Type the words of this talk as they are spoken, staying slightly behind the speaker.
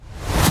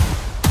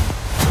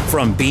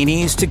From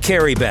beanies to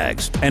carry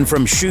bags, and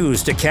from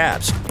shoes to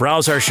caps,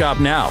 browse our shop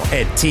now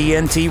at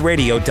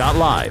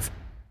tntradio.live.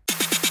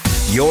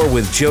 You're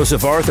with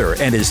Joseph Arthur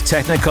and his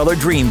Technicolor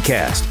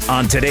Dreamcast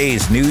on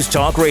today's News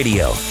Talk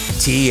Radio,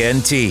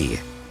 TNT.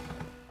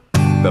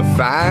 The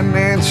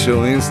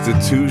financial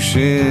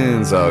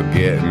institutions are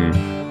getting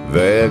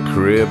their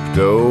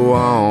crypto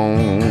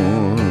on.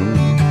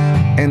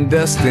 And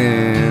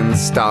Dustin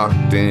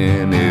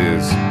Stockton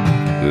is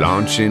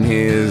launching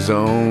his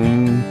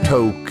own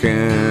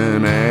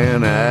token.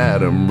 And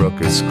Adam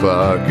Ruckus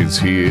Clark is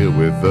here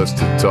with us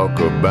to talk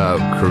about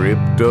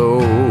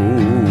crypto.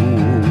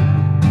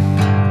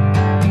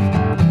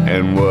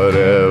 And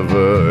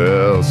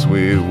whatever else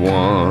we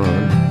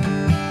want.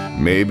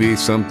 Maybe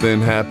something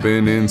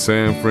happened in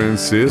San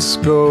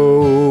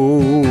Francisco.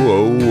 Oh,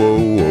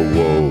 oh, oh,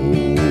 oh.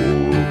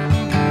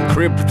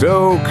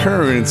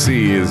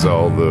 Cryptocurrency is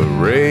all the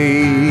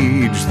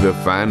rage. The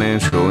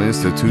financial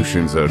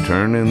institutions are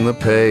turning the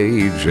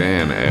page.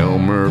 And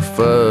Elmer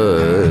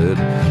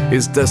Fudd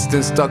is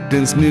Dustin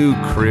Stockton's new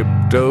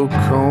crypto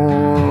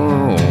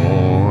coin.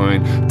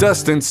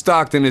 Dustin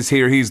Stockton is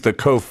here. He's the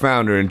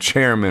co-founder and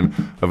chairman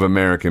of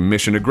American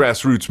Mission, a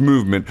grassroots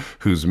movement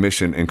whose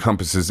mission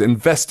encompasses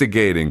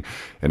investigating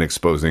and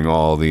exposing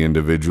all the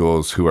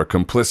individuals who are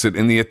complicit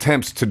in the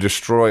attempts to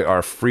destroy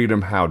our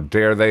freedom. How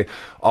dare they?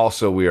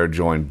 Also, we are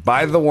joined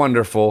by the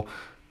wonderful,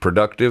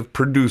 productive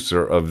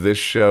producer of this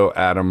show,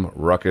 Adam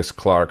Ruckus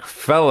Clark.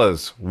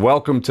 Fellas,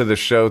 welcome to the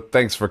show.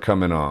 Thanks for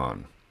coming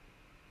on.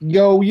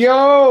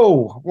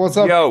 Yo, what's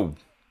up? Yo.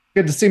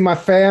 Good to see my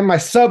fam, my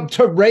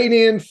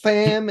subterranean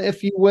fam,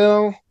 if you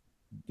will.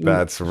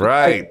 That's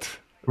right.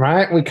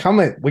 Right? We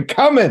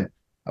coming.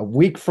 A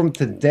week from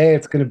today,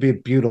 it's going to be a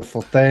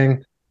beautiful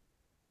thing.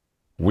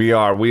 We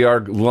are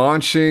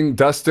launching,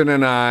 Dustin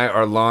and I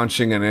are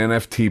launching an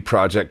NFT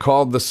project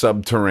called The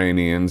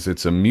Subterraneans.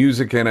 It's a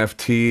music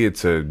NFT.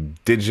 It's a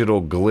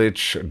digital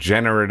glitch,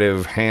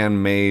 generative,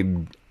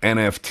 handmade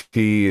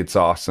NFT. It's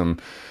awesome.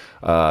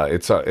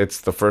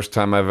 It's the first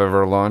time I've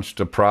ever launched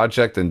a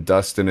project, and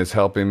Dustin is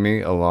helping me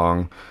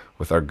along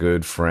with our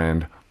good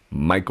friend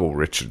Michael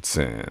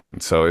Richardson.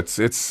 So it's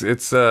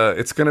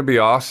going to be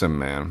awesome,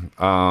 man.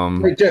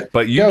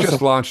 But you Joseph,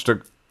 just launched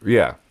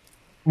yeah.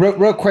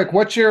 Real quick,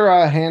 what's your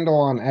handle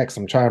on X?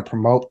 I'm trying to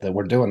promote that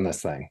we're doing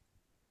this thing.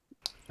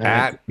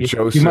 At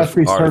Joseph you must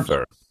be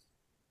Arthur.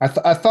 I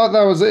thought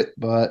that was it,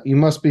 but you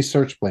must be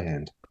search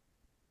banned.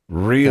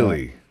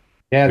 Really?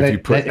 Yeah,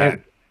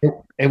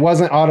 it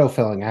wasn't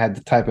autofilling. I had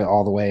to type it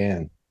all the way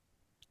in.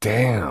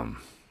 Damn.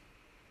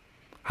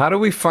 How do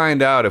we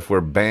find out if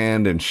we're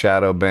banned and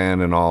shadow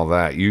banned and all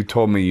that? You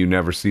told me you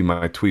never see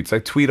my tweets. I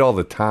tweet all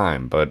the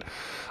time, but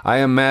I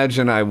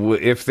imagine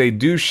if they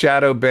do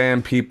shadow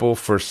ban people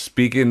for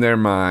speaking their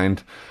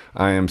mind,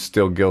 I am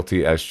still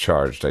guilty as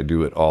charged. I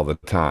do it all the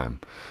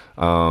time.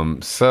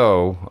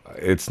 So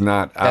it's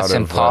not That's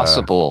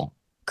impossible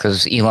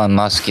because Elon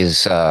Musk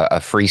is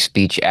a free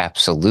speech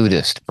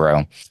absolutist,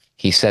 bro.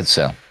 He said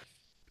so.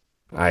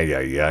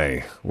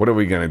 Ay. What are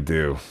we going to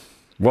do?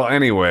 Well,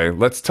 anyway,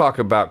 let's talk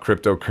about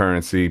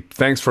cryptocurrency.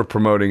 Thanks for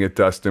promoting it,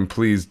 Dustin.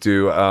 Please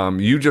do.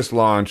 You just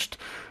launched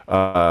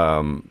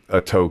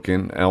a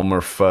token,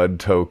 Elmer Fudd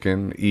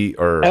token.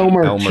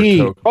 Elmer T.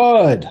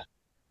 Fudd.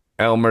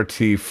 Elmer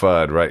T.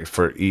 Fudd, right,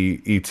 for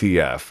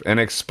ETF. And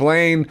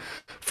explain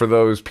for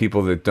those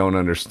people that don't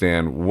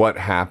understand what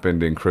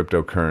happened in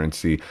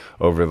cryptocurrency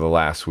over the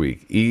last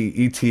week.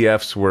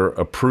 ETFs were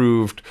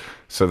approved,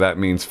 so that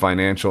means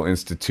financial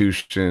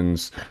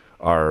institutions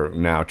are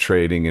now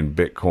trading in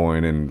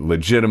Bitcoin and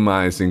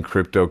legitimizing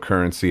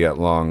cryptocurrency at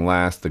long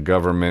last. The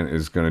government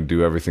is going to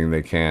do everything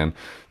they can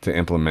to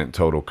implement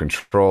total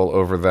control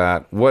over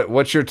that.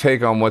 What's your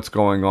take on what's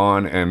going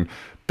on? And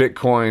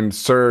Bitcoin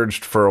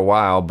surged for a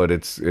while, but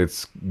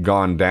it's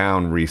gone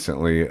down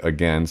recently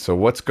again. So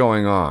what's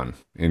going on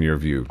in your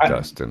view,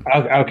 Dustin?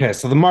 Okay,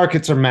 so the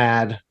markets are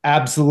mad,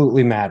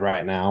 absolutely mad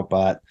right now,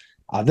 but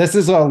this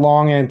is a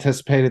long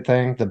anticipated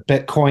thing, the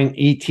Bitcoin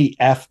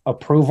ETF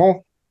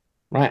approval,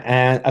 right?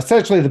 And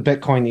essentially the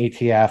Bitcoin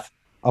ETF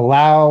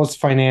allows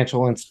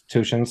financial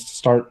institutions to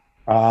start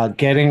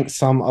getting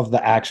some of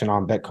the action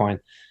on Bitcoin.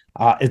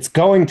 It's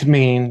going to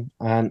mean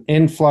an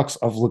influx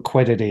of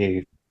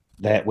liquidity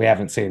that we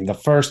haven't seen. The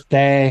first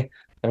day,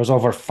 there was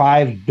over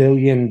 $5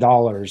 billion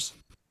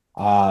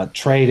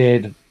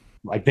traded.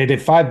 Like they did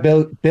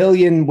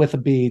 $5 with a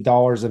B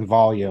dollars in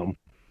volume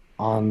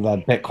on the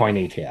Bitcoin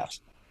ETFs.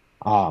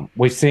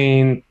 We've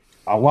seen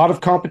a lot of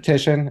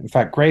competition. In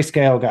fact,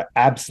 Grayscale got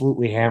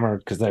absolutely hammered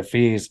because their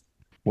fees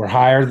were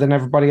higher than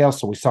everybody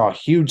else. So we saw a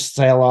huge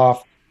sell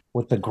off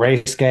with the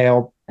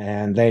Grayscale,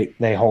 and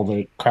they hold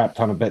a crap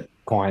ton of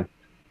Bitcoin.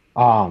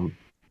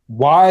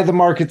 Why the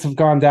markets have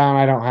gone down,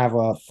 I don't have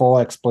a full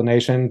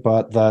explanation,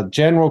 but the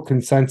general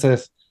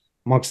consensus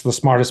amongst the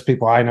smartest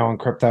people I know in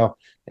crypto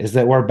is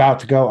that we're about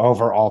to go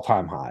over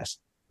all-time highs.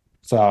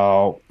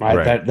 So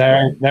right.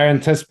 They're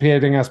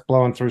anticipating us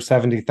blowing through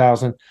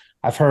 70,000.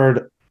 I've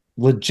heard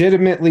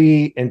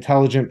legitimately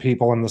intelligent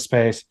people in the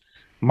space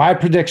My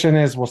prediction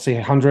is we'll see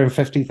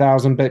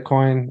 150,000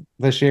 Bitcoin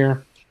this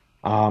year.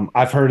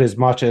 I've heard as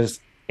much as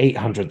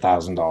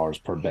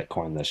 $800,000 per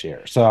Bitcoin this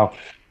year. So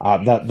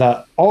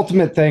the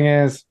ultimate thing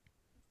is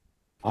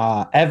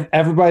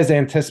everybody's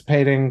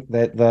anticipating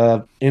that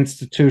the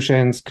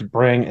institutions could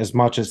bring as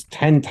much as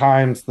 10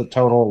 times the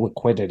total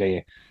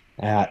liquidity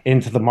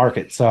into the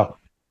market. So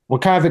we're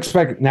kind of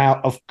expecting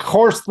now. Of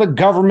course, the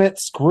government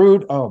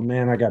screwed. Oh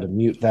man, I got to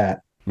mute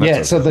that.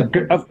 That's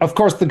okay. So of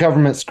course the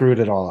government screwed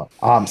it all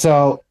up.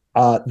 So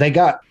they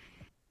got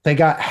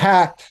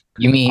hacked.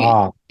 You mean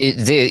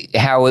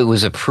how it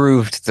was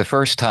approved the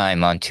first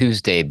time on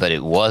Tuesday, but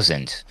it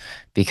wasn't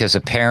because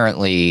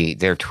apparently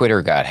their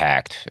Twitter got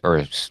hacked,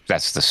 or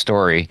that's the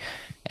story.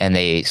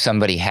 And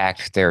somebody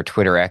hacked their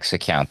Twitter X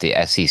account, the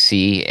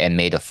SEC, and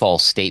made a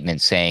false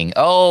statement saying,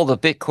 "Oh, the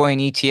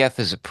Bitcoin ETF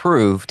is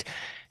approved,"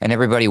 and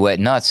everybody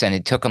went nuts. And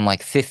it took them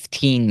like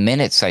 15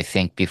 minutes, I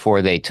think,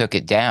 before they took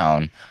it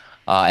down.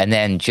 And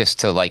then just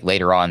to like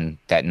later on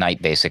that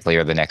night, basically,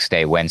 or the next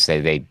day,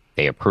 Wednesday,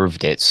 they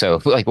approved it. So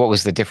like, what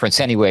was the difference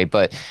anyway?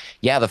 But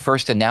yeah, the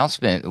first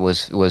announcement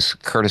was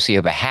courtesy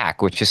of a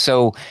hack, which is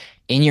so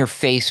in your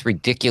face,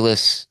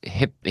 ridiculous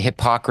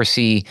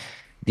hypocrisy.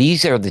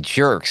 These are the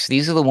jerks.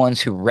 These are the ones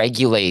who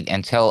regulate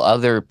and tell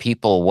other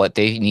people what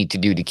they need to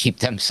do to keep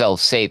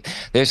themselves safe.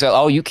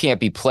 Oh, you can't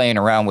be playing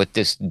around with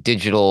this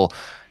digital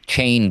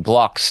chain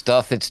block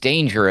stuff. It's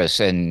dangerous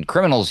and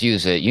criminals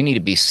use it. You need to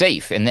be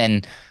safe. And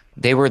then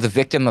they were the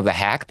victim of a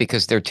hack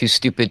because they're too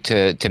stupid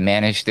to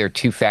manage their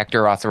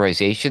two-factor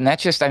authorization.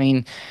 That's just, I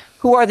mean,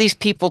 who are these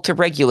people to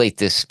regulate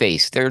this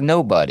space? They're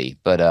nobody.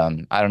 But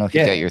I don't know if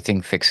you got your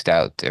thing fixed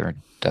out there,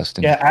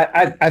 Dustin.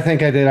 Yeah, I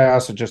think I did. I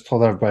also just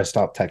told everybody to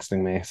stop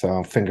texting me.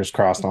 So fingers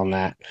crossed on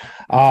that.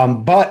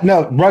 But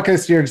no,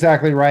 Ruckus, you're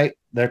exactly right.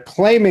 They're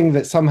claiming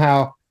that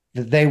somehow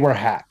that they were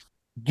hacked.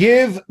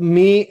 Give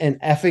me an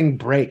effing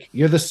break.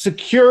 You're the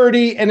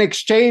Security and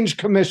Exchange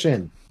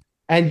Commission.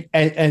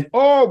 And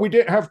oh, we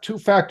didn't have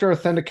two-factor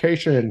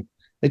authentication.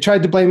 They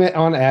tried to blame it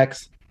on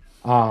X.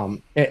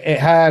 It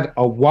had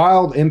a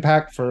wild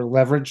impact for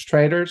leverage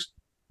traders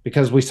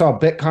because we saw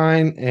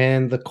Bitcoin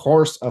in the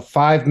course of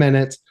 5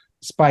 minutes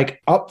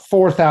spike up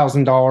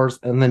 $4,000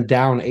 and then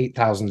down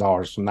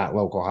 $8,000 from that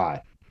local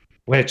high,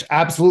 which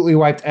absolutely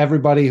wiped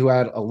everybody who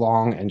had a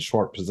long and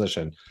short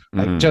position.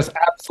 Like just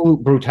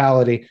absolute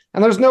brutality.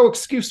 And there's no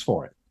excuse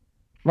for it.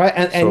 Right,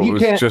 and you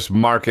can't just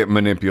market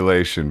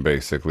manipulation,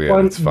 basically.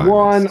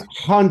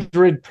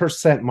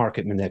 100%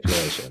 market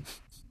manipulation.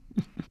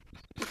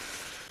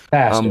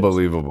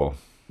 Unbelievable.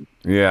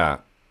 Yeah.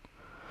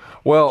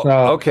 Well,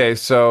 okay,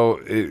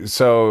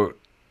 so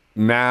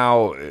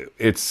now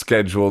it's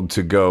scheduled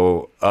to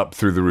go up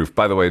through the roof.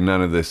 By the way,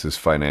 none of this is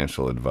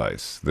financial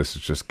advice. This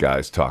is just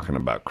guys talking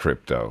about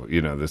crypto.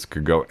 You know, this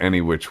could go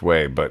any which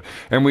way.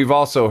 And we've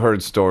also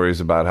heard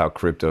stories about how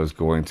crypto is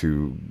going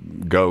to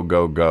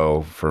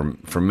go for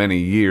many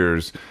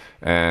years.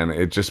 And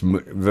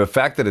the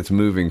fact that it's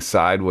moving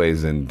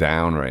sideways and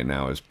down right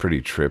now is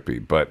pretty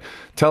trippy. But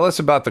tell us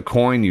about the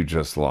coin you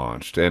just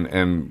launched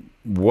and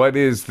what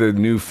is the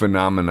new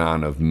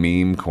phenomenon of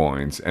meme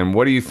coins? And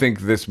what do you think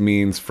this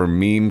means for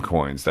meme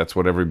coins? That's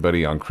what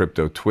everybody on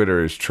crypto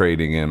Twitter is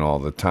trading in all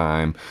the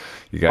time.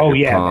 You got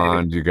your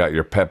Pond, you got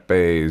your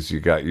Pepes, you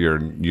got your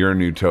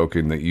new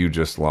token that you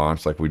just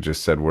launched. Like we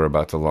just said, we're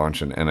about to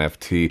launch an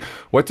NFT.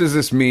 What does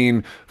this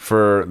mean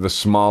for the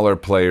smaller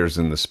players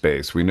in the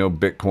space? We know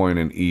Bitcoin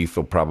and ETH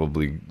will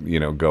probably,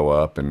 go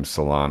up, and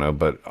Solana,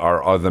 but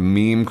are the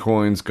meme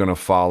coins going to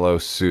follow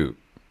suit?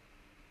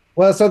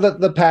 Well, so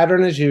the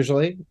pattern is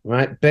usually,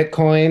 right,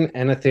 Bitcoin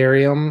and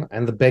Ethereum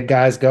and the big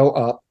guys go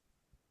up.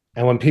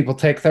 And when people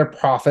take their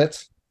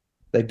profits,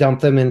 they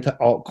dump them into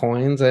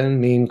altcoins and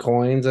meme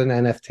coins and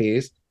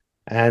NFTs.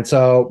 And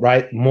so,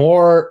 right,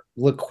 more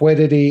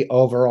liquidity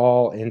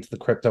overall into the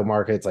crypto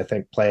markets, I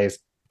think, plays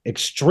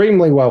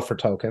extremely well for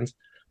tokens.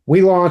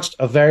 We launched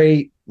a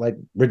very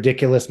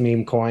ridiculous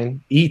meme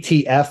coin,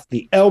 ETF,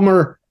 the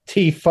Elmer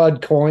T.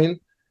 Fudd coin.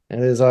 It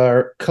is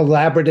our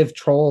collaborative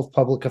troll of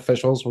public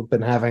officials. We've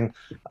been having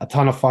a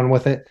ton of fun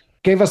with it.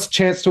 Gave us a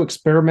chance to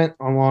experiment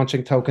on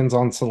launching tokens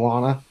on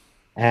Solana.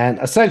 And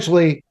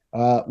essentially,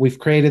 we've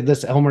created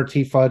this Elmer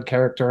T. Fudd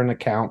character and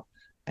account.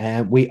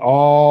 And we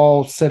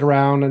all sit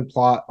around and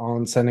plot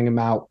on sending him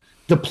out,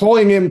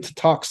 deploying him to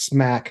talk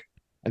smack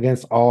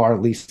against all our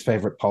least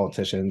favorite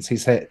politicians.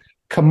 He's hit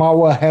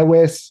Kamala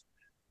Harris.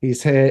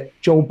 He's hit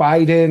Joe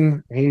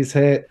Biden. He's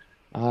hit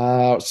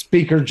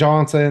Speaker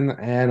Johnson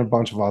and a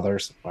bunch of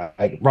others,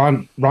 like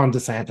Ron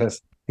DeSantis.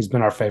 He's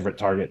been our favorite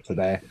target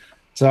today.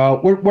 So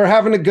we're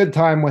having a good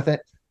time with it.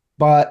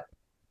 But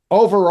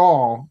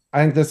overall,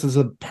 I think this is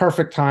a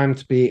perfect time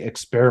to be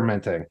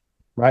experimenting,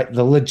 right?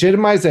 The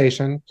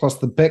legitimization plus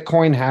the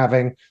Bitcoin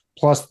halving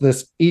plus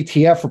this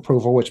ETF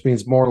approval, which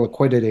means more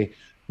liquidity.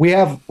 We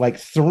have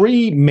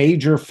 3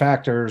 major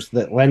factors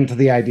that lend to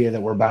the idea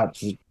that we're about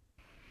to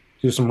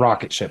do some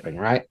rocket shipping,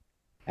 right?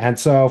 And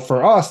so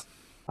for us,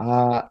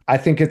 I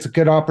think it's a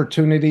good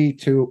opportunity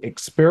to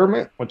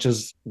experiment, which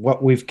is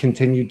what we've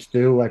continued to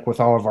do, with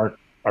all of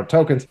our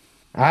tokens.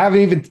 I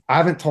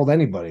haven't told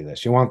anybody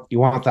this. You want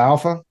the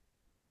alpha?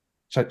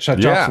 Should drop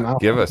some Yeah, alpha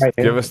give us right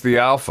give here? us the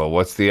alpha.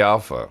 What's the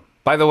alpha?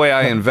 By the way,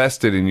 I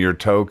invested in your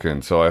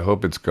token, so I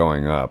hope it's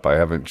going up. I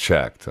haven't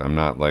checked. I'm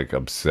not like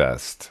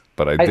obsessed,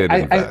 but I I, did I, I,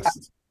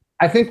 invest.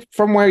 I think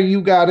from where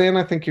you got in,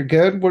 I think you're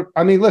good.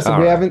 I mean, listen,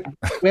 All right.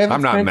 we I'm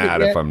haven't not sent it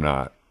mad if yet. I'm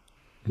not.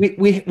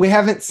 We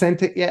haven't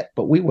sent it yet,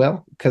 but we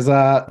will because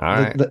All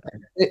right.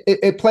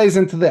 it plays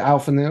into the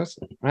alpha news,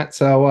 right?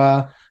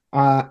 So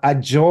I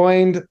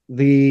joined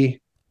the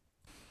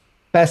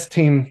best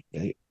team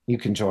you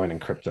can join in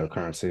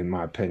cryptocurrency, in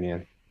my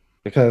opinion,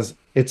 because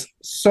it's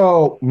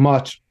so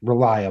much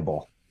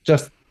reliable.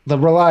 Just the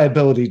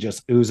reliability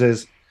just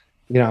oozes.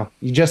 You know,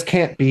 you just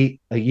can't beat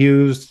a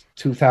used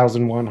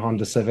 2001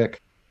 Honda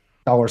Civic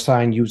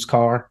 $ used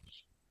car.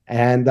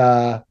 And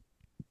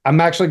I'm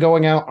actually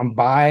going out. I'm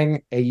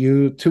buying a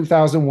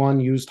 2001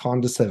 used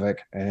Honda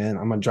Civic, and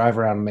I'm gonna drive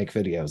around and make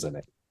videos in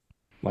it,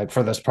 like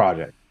for this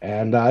project.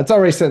 And it's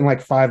already sitting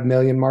like 5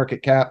 million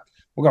market cap.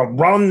 We're gonna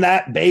run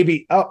that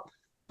baby up.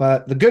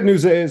 But the good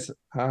news is,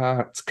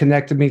 it's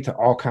connected me to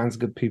all kinds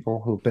of good people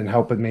who've been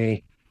helping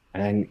me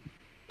and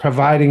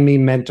providing me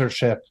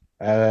mentorship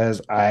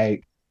as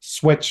I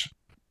switch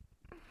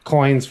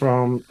coins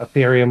from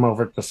Ethereum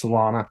over to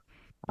Solana.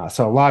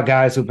 So a lot of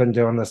guys who've been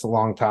doing this a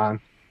long time.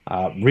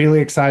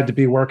 Really excited to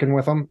be working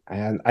with them.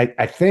 And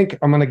I think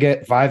I'm going to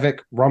get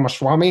Vivek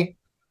Ramaswamy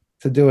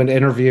to do an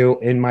interview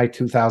in my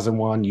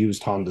 2001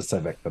 used Honda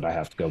Civic that I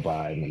have to go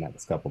buy in the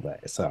next couple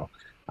days. So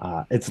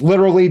it's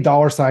literally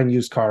 $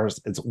 used cars.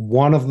 It's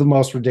one of the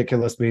most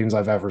ridiculous memes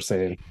I've ever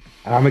seen.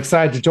 And I'm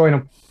excited to join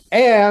them.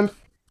 And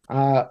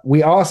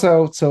we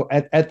also, so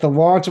at the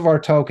launch of our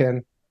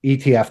token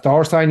ETF,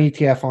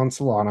 $ETF on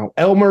Solana,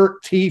 Elmer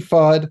T.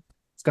 Fudd,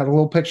 it's got a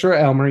little picture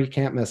of Elmer. You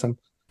can't miss him.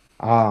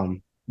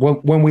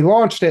 When we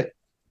launched it,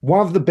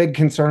 one of the big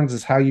concerns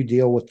is how you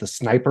deal with the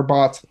sniper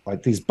bots,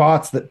 like these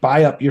bots that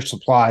buy up your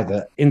supply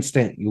the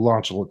instant you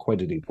launch a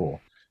liquidity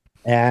pool.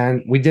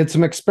 And we did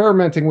some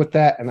experimenting with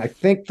that. And I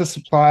think the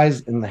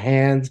supply's in the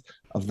hands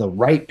of the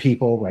right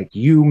people, like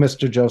you,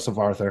 Mr. Joseph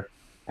Arthur,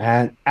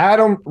 and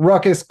Adam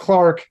Ruckus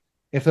Clark.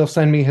 If he'll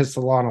send me his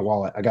Solana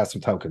wallet, I got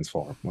some tokens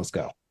for him. Let's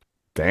go.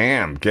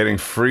 Damn, getting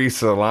free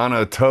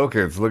Solana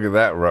tokens. Look at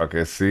that,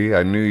 Ruckus. See,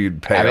 I knew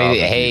you'd pay I off mean, if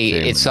you hey,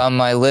 came it's in. on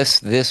my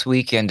list this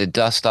weekend to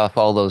dust off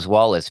all those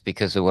wallets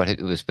because of what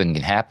has been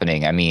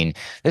happening. I mean,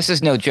 this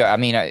is no joke. I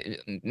mean,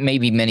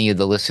 maybe many of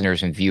the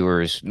listeners and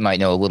viewers might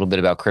know a little bit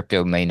about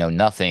crypto, may know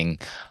nothing,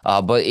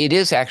 but it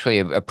is actually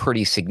a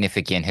pretty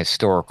significant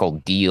historical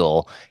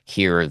deal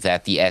here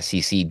that the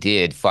SEC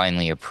did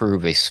finally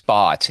approve a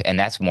spot, and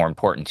that's more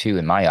important too,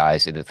 in my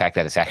eyes, the fact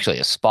that it's actually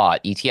a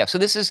spot ETF. So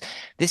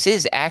this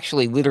is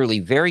actually literally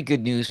very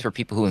good news for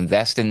people who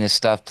invest in this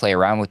stuff, play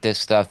around with this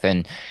stuff,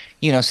 and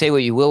say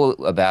what you will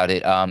about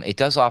it. It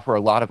does offer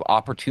a lot of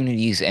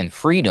opportunities and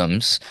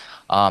freedoms,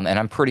 and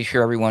I'm pretty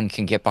sure everyone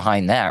can get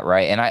behind that,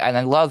 right? And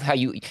I love how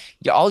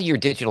all your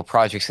digital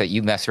projects that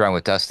you mess around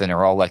with, Dustin,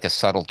 are all like a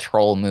subtle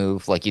troll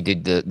move, like you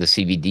did the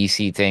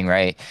CBDC thing,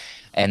 right?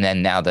 And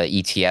then now the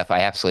ETF,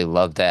 I absolutely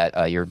love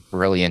that. You're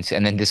brilliant.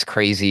 And then this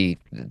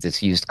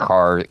used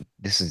car,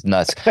 this is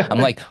nuts. I'm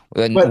like,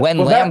 when That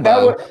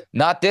Lambo, was,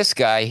 not this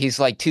guy,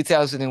 he's like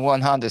 2001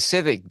 Honda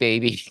Civic,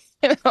 baby.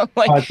 I'm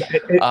like,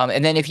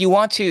 and then if you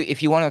want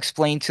to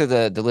explain to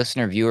the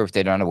listener viewer, if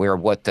they're not aware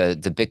of what the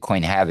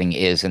Bitcoin halving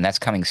is, and that's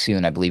coming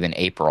soon, I believe in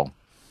April.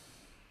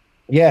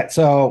 yeah.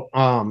 So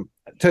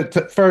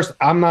first,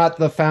 I'm not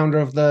the founder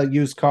of the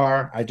used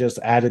car. I just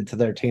added to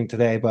their team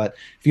today. But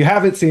if you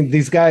haven't seen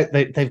these guys,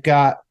 they've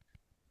got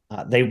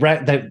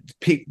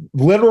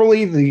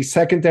literally the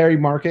secondary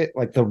market,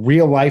 like the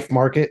real life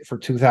market for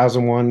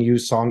 2001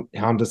 used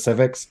Honda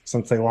Civics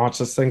since they launched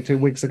this thing 2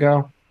 weeks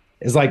ago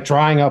is like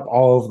drying up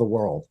all over the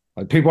world.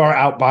 Like people are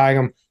out buying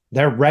them.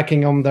 They're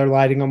wrecking them. They're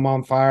lighting them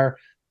on fire.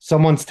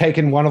 Someone's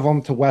taken one of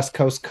them to West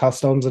Coast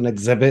Customs and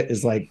exhibit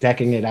is like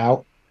decking it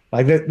out.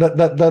 Like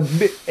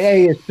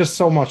it's just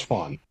so much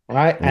fun,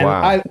 right? And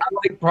Wow. I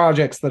like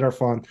projects that are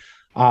fun.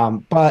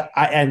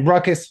 And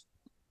Ruckus,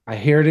 I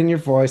hear it in your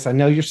voice. I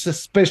know you're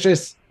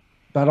suspicious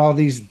about all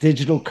these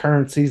digital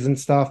currencies and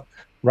stuff,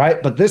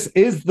 right? But this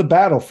is the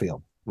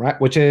battlefield, right?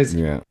 Which is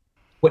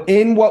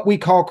in what we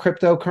call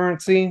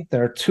cryptocurrency,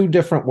 there are two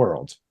different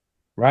worlds,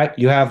 right?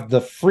 You have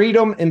the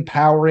freedom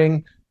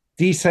empowering,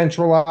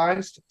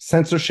 decentralized,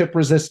 censorship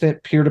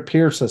resistant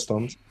peer-to-peer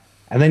systems.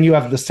 And then you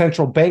have the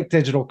central bank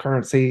digital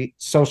currency,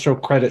 social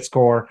credit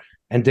score,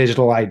 and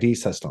digital ID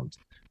systems.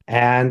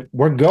 And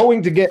we're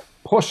going to get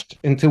pushed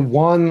into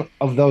one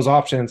of those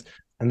options.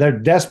 And they're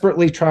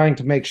desperately trying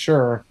to make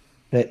sure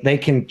that they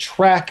can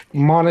track,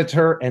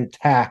 monitor, and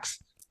tax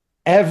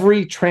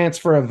every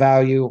transfer of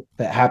value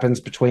that happens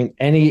between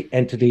any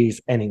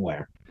entities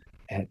anywhere.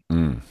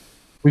 And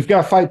we've got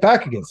to fight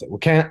back against it.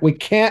 We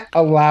can't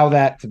allow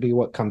that to be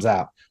what comes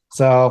out.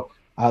 So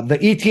the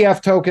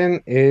ETF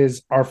token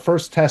is our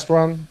first test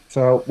run.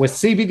 So with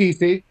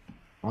CBDC,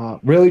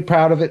 really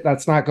proud of it.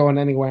 That's not going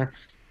anywhere.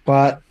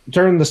 But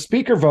during the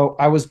speaker vote,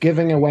 I was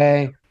giving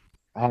away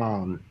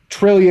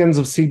trillions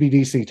of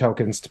CBDC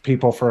tokens to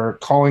people for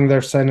calling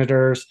their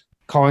senators,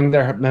 calling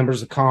their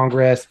members of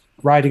Congress,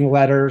 writing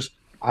letters.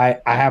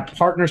 I have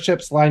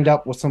partnerships lined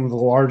up with some of the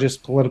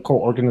largest political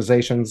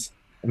organizations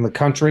in the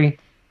country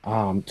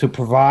to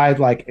provide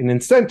like an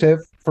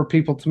incentive for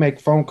people to make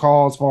phone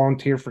calls,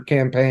 volunteer for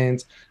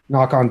campaigns,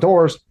 knock on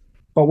doors.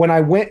 But when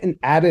I went and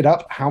added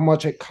up how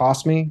much it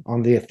cost me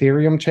on the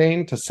Ethereum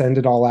chain to send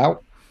it all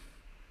out,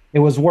 it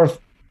was worth,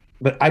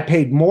 but I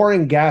paid more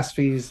in gas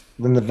fees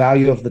than the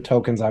value of the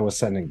tokens I was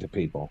sending to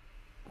people.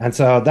 And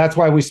so that's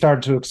why we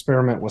started to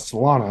experiment with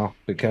Solana,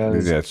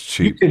 because it's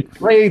cheap. You can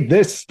trade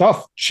this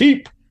stuff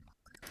cheap.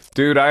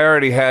 Dude, I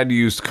already had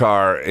used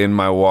car in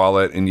my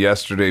wallet, and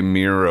yesterday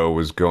Miro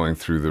was going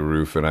through the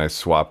roof, and I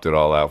swapped it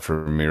all out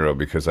for Miro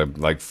because I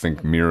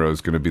think Miro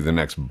is going to be the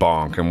next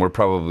bonk, and we're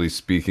probably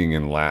speaking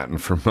in Latin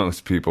for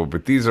most people,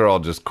 but these are all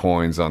just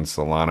coins on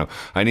Solana.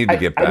 I need to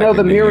get back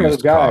into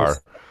used car.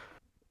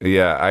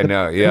 Yeah, I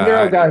know. Yeah, the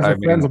Miro guys are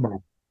friends of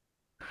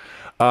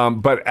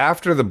mine. But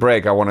after the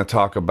break, I want to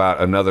talk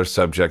about another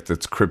subject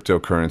that's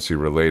cryptocurrency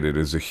related.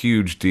 It's a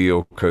huge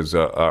deal because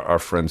our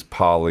friends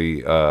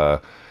Polly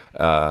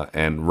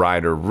and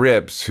Ryder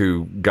Rips,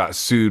 who got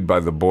sued by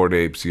the Bored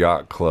Apes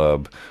Yacht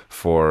Club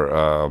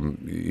for,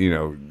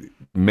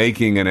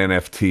 making an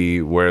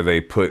NFT where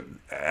they put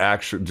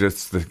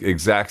just the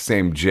exact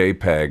same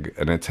JPEG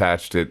and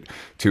attached it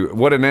to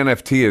what an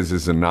NFT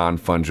is a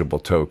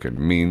non-fungible token. It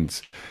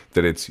means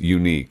that it's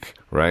unique,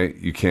 right?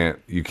 You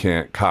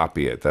can't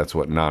copy it. That's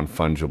what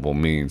non-fungible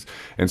means.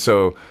 And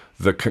so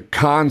the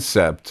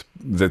concept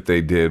that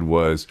they did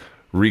was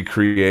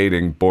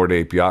recreating Bored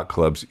Ape Yacht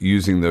Clubs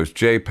using those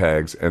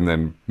JPEGs and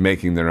then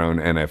making their own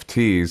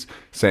NFTs,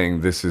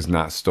 saying this is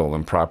not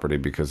stolen property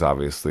because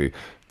obviously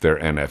they're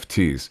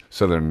NFTs,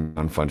 so they're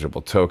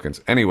non-fungible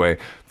tokens. Anyway,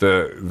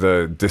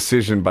 the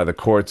decision by the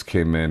courts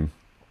came in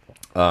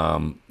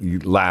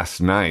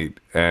last night,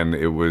 and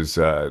it was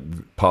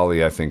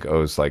Polly, I think,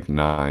 owes like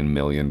 $9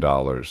 million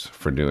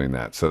for doing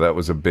that. So that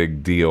was a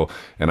big deal,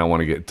 and I want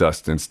to get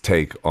Dustin's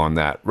take on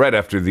that right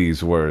after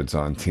these words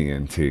on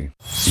TNT.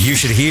 You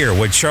should hear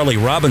what Charlie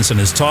Robinson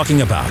is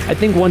talking about. I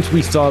think once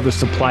we saw the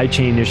supply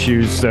chain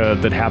issues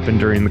that happened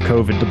during the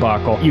COVID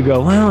debacle, you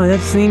go, well, that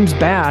seems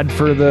bad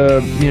for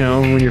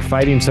when you're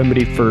fighting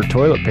somebody for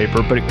toilet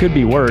paper, but it could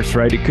be worse,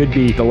 right? It could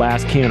be the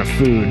last can of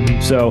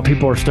food. So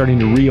people are starting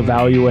to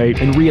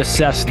reevaluate and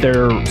reassess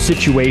their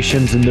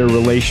situations and their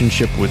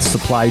relationship with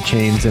supply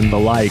chains and the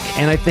like.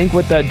 And I think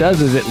what that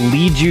does is it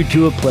leads you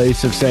to a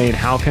place of saying,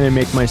 how can I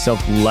make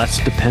myself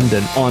less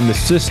dependent on the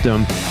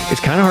system?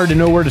 It's kind of hard to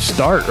know where to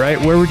start, right?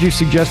 Where would you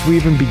suggest we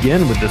even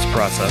begin with this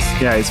process?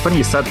 Yeah, it's funny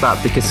you said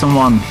that, because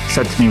someone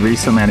said to me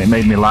recently, and it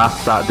made me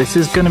laugh, that this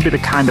is going to be the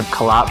kind of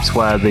collapse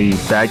where the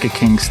Burger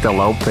King's still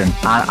open.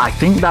 And I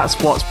think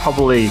that's what's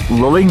probably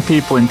lulling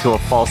people into a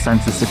false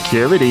sense of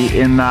security,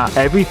 in that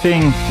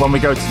everything, when we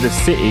go to the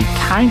city,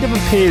 kind of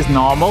appears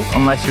normal,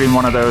 unless you're in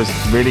one of those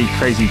really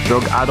crazy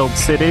drug-addled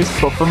cities.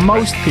 But for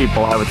most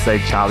people, I would say,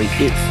 Charlie,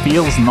 it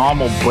feels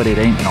normal, but it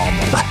ain't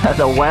normal.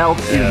 The world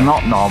is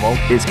not normal.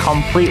 It's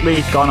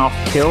completely gone off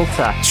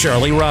kilter.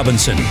 Charlie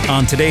Robinson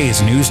on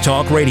today's News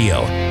Talk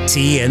Radio,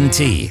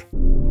 TNT.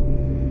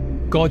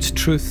 God's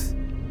truth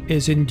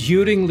is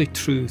enduringly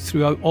true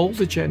throughout all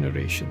the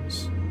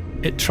generations.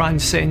 It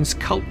transcends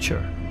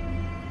culture.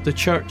 The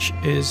church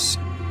is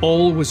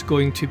always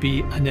going to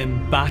be an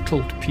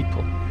embattled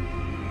people.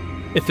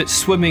 If it's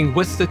swimming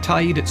with the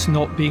tide, it's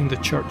not being the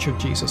Church of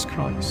Jesus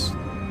Christ.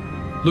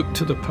 Look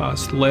to the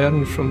past,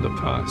 learn from the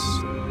past,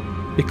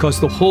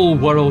 because the whole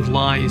world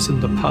lies in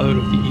the power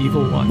of the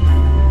evil one.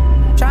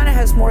 China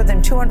has more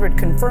than 200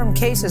 confirmed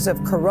cases of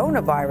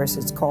coronavirus,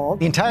 it's called.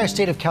 The entire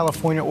state of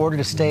California ordered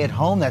to stay at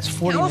home. That's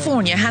 40.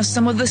 California has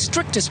some of the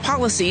strictest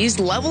policies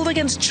leveled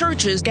against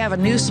churches.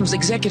 Gavin Newsom's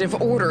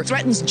executive order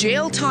threatens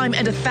jail time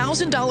and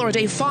 $1,000 a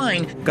day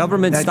fine.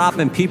 Government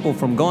stopping people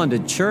from going to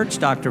church,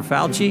 Dr.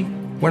 Fauci.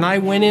 When I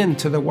went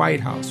into the White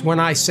House, when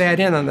I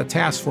sat in on the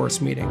task force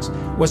meetings,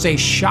 was a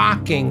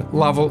shocking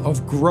level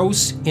of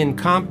gross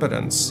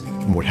incompetence.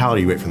 The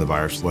mortality rate from the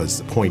virus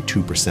was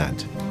 0.2%,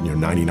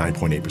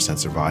 99.8%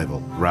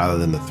 survival, rather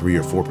than the 3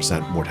 or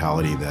 4%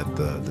 mortality that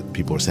the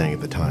people were saying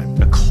at the time.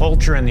 The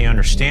culture and the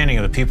understanding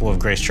of the people of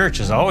Grace Church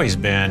has always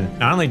been,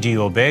 not only do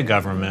you obey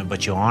government,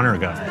 but you honor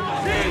government.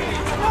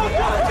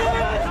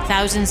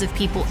 Thousands of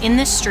people in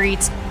the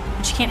streets,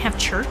 but you can't have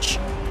church?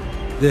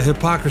 The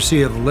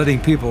hypocrisy of letting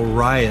people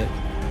riot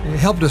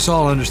helped us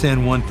all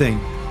understand one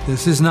thing.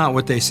 This is not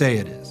what they say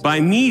it is.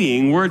 By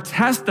meeting, we're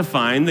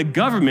testifying the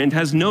government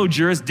has no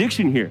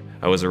jurisdiction here.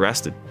 I was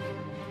arrested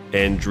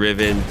and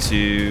driven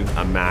to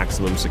a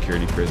maximum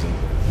security prison.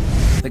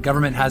 The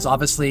government has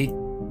obviously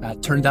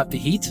turned up the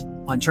heat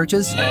on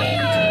churches.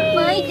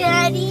 My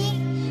daddy.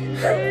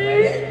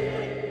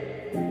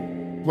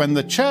 When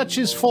the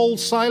churches fall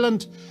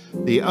silent,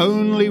 the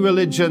only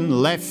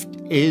religion left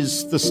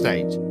is the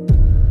state.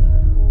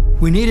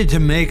 We needed to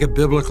make a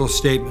biblical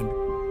statement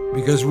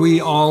because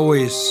we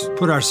always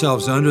put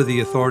ourselves under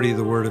the authority of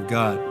the Word of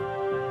God.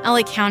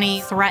 LA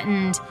County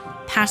threatened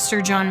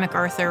Pastor John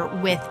MacArthur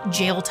with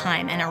jail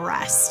time and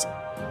arrest.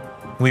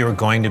 We were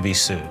going to be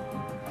sued.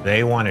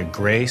 They wanted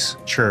Grace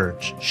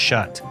Church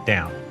shut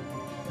down.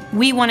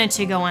 We wanted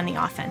to go on the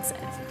offensive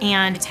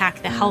and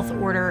attack the health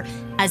order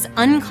as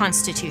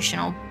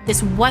unconstitutional.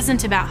 This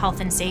wasn't about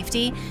health and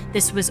safety.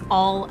 This was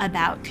all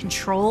about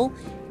control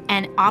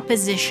and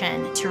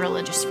opposition to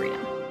religious freedom.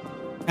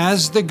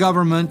 As the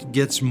government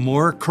gets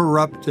more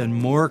corrupt and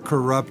more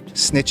corrupt,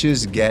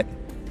 snitches get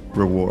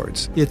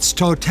rewards. Its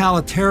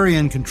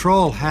totalitarian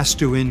control has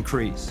to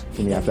increase.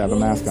 And you have to have a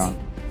mask on.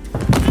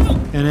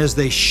 And as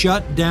they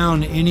shut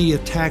down any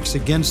attacks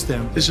against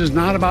them, this is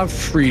not about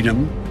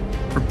freedom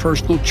or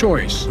personal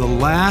choice. The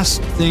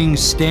last thing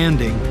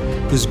standing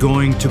is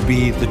going to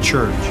be the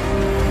church.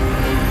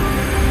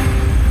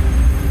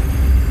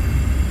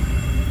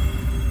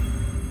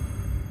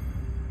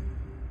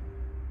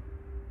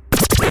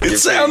 It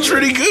sounds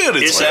pretty good.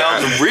 It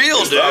sounds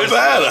real, dude. Not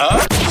bad,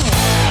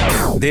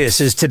 huh?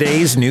 This is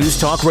today's News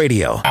Talk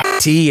Radio,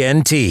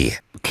 TNT.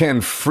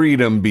 Can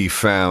freedom be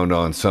found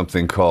on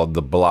something called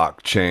the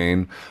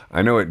blockchain?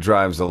 I know it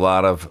drives a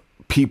lot of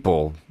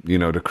people, to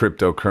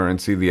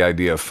cryptocurrency. The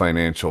idea of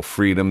financial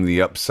freedom,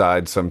 the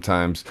upside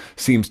sometimes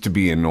seems to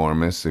be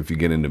enormous if you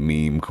get into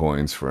meme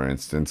coins, for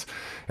instance.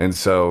 And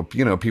so,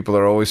 people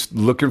are always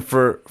looking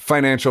for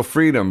financial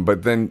freedom,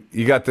 but then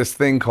you got this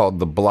thing called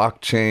the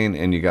blockchain,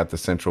 and you got the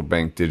central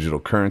bank digital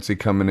currency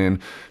coming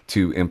in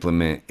to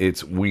implement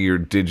its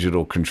weird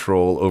digital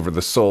control over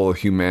the soul of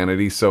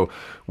humanity. So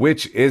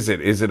which is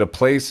it? Is it a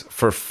place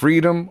for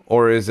freedom,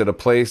 or is it a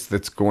place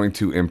that's going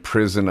to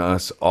imprison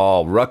us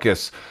all?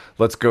 Ruckus,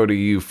 let's go to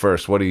you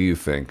first. What do you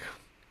think?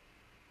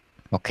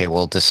 Okay,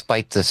 well,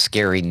 despite the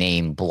scary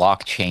name,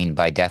 blockchain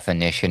by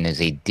definition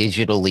is a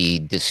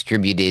digitally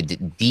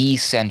distributed,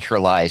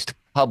 decentralized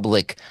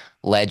public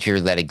ledger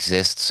that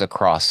exists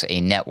across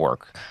a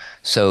network.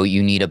 So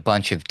you need a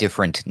bunch of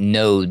different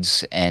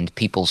nodes and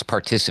people's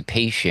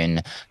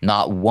participation,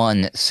 not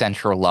one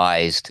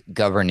centralized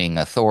governing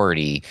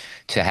authority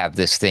to have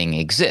this thing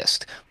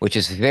exist, which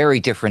is very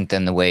different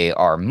than the way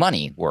our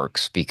money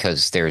works,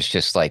 because there's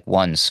just like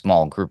one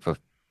small group of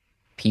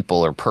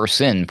people or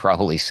person,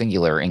 probably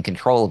singular, in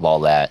control of all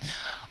that.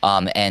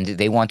 And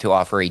they want to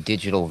offer a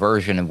digital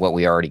version of what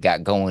we already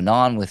got going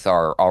on with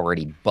our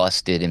already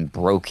busted and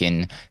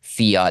broken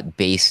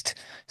fiat-based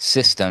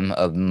system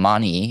of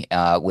money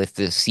with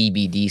the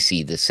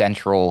CBDC, the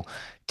Central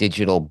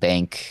Digital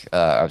Bank,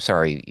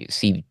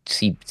 CBD,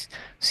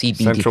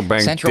 Central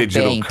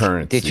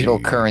Bank Digital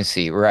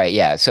Currency, right?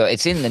 Yeah. So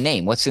it's in the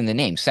name. What's in the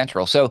name?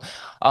 Central. So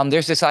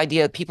there's this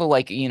idea people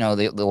like, they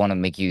want to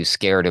make you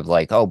scared of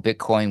like, oh,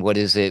 Bitcoin, what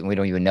is it? We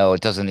don't even know.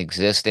 It doesn't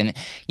exist. And,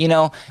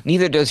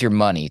 neither does your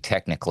money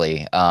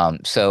technically.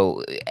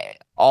 So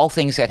all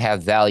things that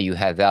have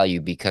value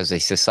because a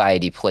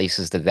society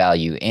places the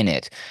value in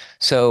it.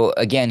 So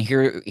again,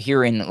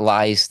 herein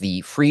lies the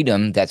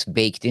freedom that's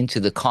baked into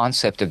the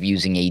concept of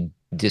using a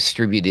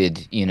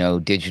distributed,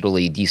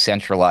 digitally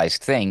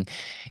decentralized thing,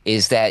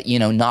 is that,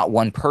 not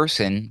one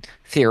person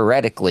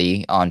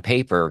theoretically on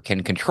paper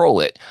can control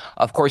it.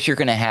 Of course, you're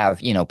going to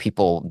have,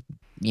 people,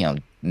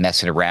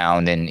 messing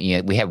around, and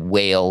we have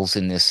whales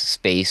in this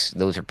space.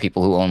 Those are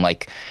people who own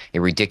like a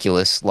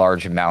ridiculous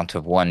large amount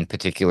of one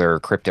particular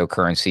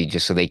cryptocurrency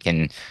just so they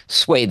can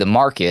sway the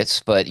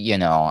markets. But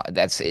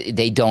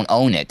they don't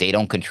own it. They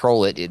don't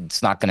control it.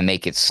 It's not going to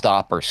make it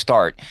stop or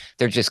start.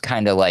 They're just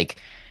kind of like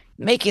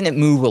making it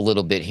move a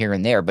little bit here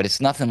and there, but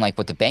it's nothing like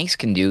what the banks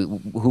can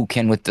do, who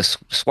can, with the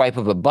swipe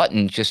of a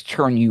button, just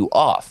turn you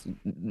off,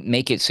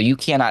 make it so you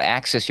cannot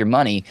access your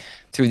money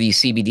through these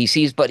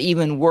CBDCs. But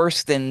even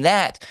worse than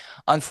that,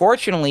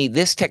 unfortunately,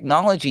 this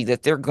technology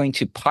that they're going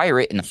to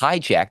pirate and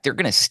hijack, they're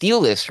going to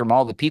steal this from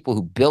all the people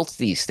who built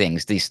these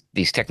things,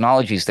 these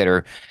technologies that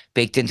are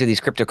baked into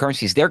these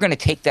cryptocurrencies. They're going to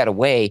take that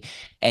away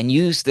and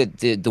use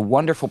the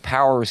wonderful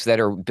powers that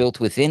are built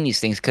within these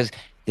things, because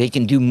they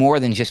can do more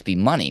than just be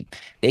money.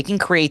 They can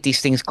create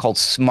these things called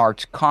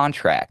smart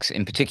contracts.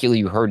 In particular,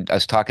 you heard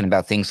us talking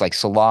about things like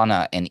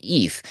Solana and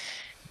ETH.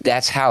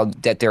 That's how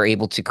that they're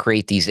able to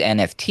create these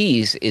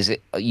NFTs, is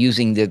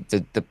using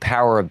the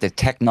power of the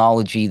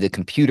technology, the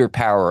computer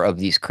power of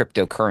these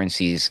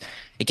cryptocurrencies.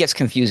 It gets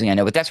confusing, I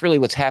know, but that's really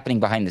what's happening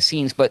behind the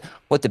scenes. But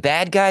what the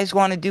bad guys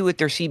want to do with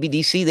their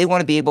CBDC, they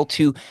want to be able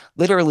to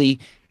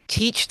literally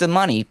teach the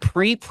money,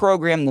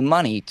 pre-program the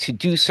money to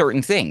do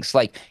certain things.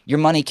 Like your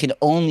money can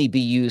only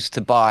be used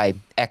to buy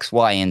X,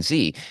 Y, and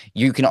Z.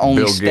 You can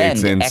only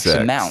spend X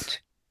amount.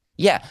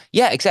 Yeah,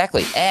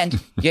 exactly.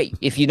 And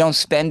if you don't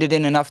spend it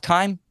in enough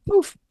time,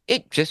 poof,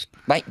 it just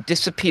might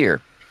disappear.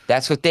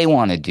 That's what they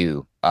want to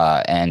do.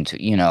 And,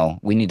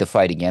 we need to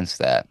fight against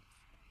that.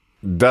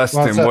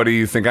 Dustin, what do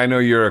you think? I know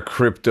you're a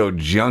crypto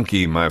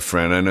junkie, my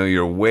friend. I know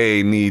you're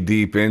way knee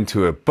deep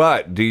into it,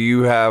 but do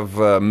you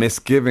have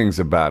misgivings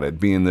about it,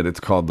 being that it's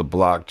called the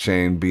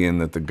blockchain, being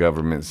that the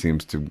government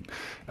seems to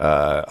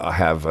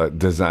have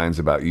designs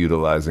about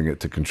utilizing it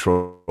to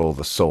control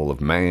the soul of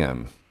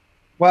man?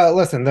 Well,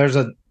 listen,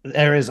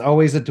 there is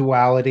always a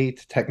duality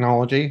to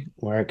technology,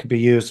 where it could be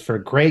used for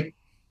great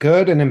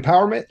good and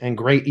empowerment and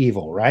great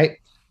evil, right?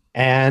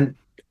 And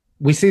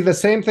we see the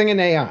same thing in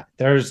AI.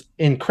 There's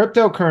in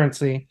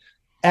cryptocurrency,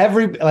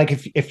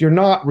 if you're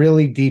not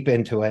really deep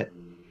into it,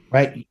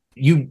 right?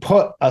 You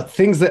put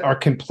things that are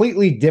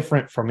completely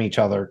different from each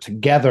other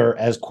together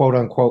as quote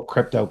unquote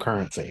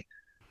cryptocurrency,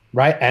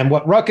 right? And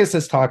what Ruckus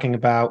is talking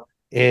about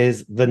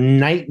is the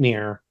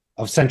nightmare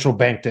of central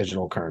bank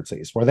digital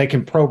currencies, where they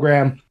can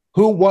program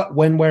who, what,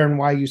 when, where, and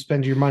why you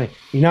spend your money.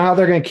 You know how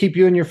they're going to keep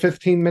you in your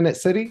 15-minute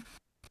city?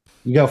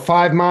 You go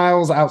 5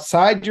 miles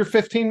outside your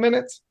 15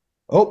 minutes,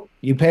 oh,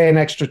 you pay an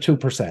extra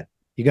 2%.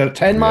 You go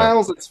 10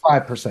 miles, it's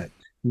 5%.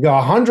 You go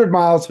 100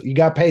 miles, you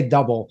got paid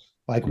double,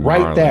 like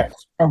right there.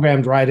 It's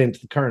programmed right into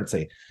the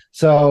currency.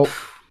 So,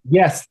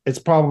 yes, it's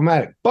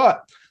problematic.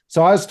 But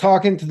so I was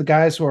talking to the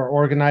guys who are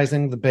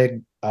organizing the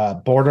big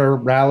border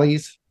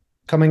rallies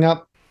coming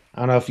up.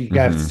 I don't know if you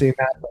guys have seen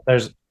that, but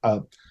there's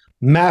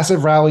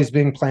massive rallies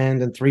being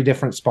planned in 3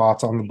 different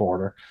spots on the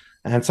border.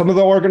 And some of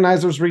the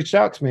organizers reached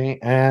out to me,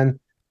 and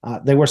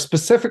they were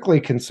specifically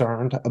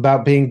concerned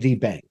about being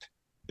debanked,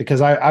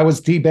 because I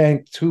was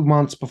debanked 2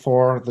 months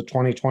before the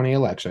 2020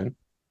 election,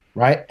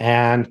 right?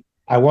 And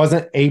I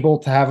wasn't able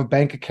to have a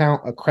bank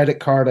account, a credit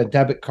card, a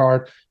debit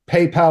card,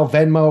 PayPal,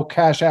 Venmo,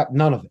 Cash App,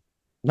 none of it.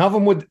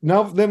 None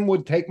of them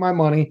would take my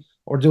money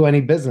or do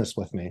any business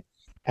with me.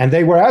 And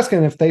they were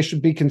asking if they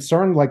should be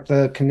concerned, like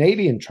the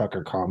Canadian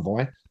trucker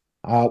convoy,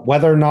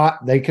 whether or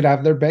not they could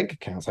have their bank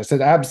accounts. I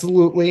said,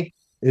 absolutely.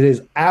 It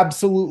is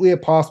absolutely a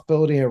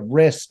possibility, a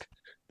risk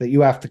that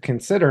you have to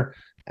consider.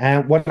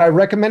 And what I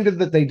recommended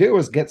that they do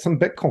is get some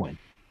Bitcoin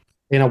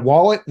in a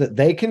wallet that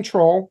they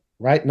control,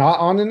 right? Not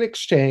on an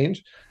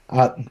exchange,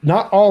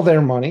 not all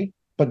their money,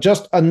 but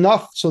just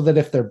enough so that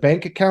if their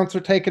bank accounts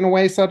are taken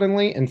away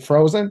suddenly and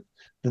frozen,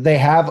 that they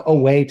have a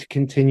way to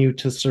continue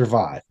to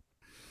survive.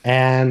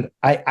 And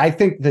I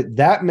think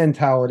that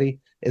mentality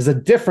is a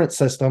different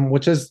system,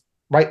 which is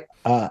right.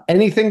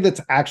 Anything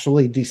that's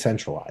actually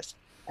decentralized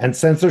and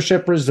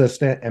censorship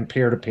resistant and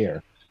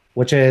peer-to-peer,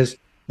 which is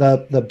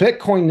the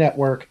Bitcoin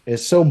network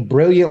is so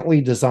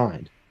brilliantly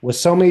designed with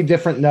so many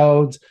different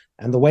nodes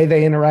and the way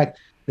they interact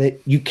that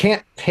you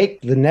can't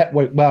take the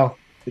network. Well,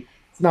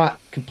 it's not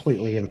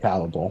completely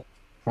infallible,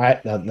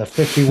 right? The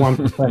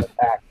 51%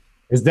 attack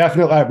is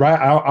definitely right.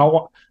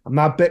 I'm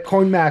not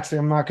Bitcoin maxing.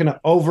 I'm not going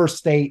to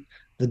overstate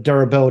the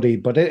durability,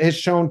 but it has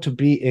shown to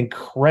be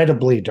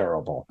incredibly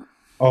durable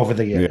over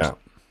the years,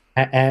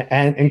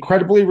 and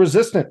incredibly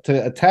resistant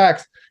to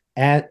attacks.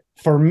 And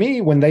for me,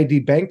 when they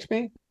debanked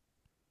me,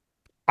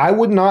 I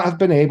would not have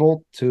been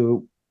able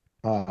to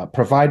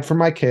provide for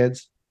my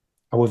kids.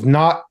 I would have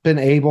not been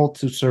able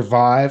to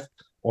survive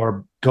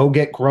or go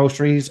get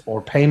groceries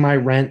or pay my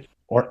rent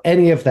or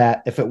any of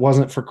that if it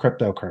wasn't for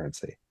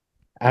cryptocurrency.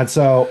 And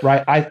so,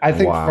 right, I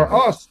think for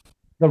us,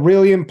 the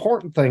really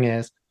important thing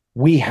is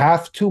we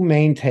have to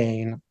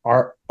maintain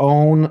our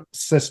own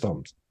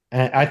systems.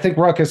 And I think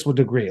Ruckus would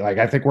agree. Like,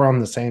 I think we're on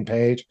the same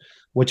page,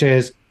 which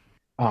is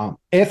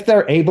if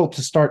they're able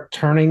to start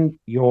turning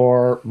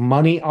your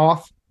money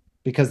off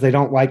because they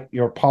don't like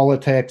your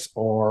politics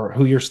or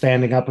who you're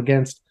standing up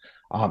against,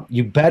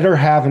 you better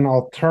have an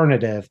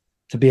alternative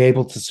to be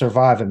able to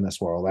survive in this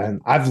world.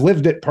 And I've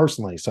lived it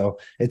personally. So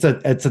it's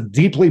a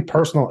deeply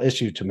personal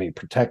issue to me,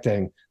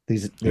 protecting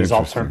these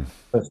alternative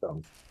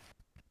systems.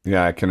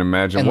 Yeah, I can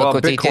imagine. And well,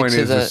 look what Bitcoin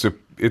they did to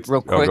it's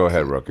real quick, go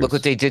ahead, Ruckus. Look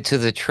what they did to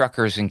the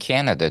truckers in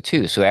Canada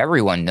too. So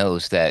everyone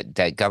knows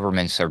that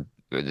governments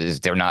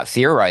they're not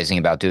theorizing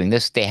about doing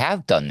this. They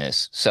have done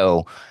this.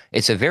 So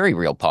it's a very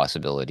real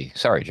possibility.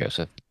 Sorry,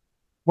 Joseph.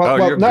 Well,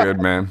 you're good,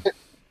 man.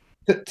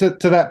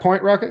 To that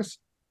point, Ruckus,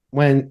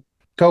 when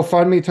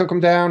GoFundMe took them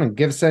down and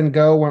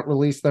GiveSendGo won't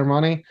release their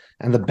money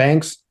and the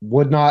banks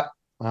would not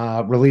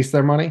release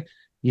their money,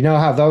 you know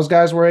how those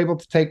guys were able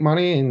to take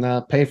money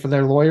and pay for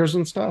their lawyers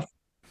and stuff?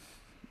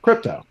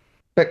 Crypto,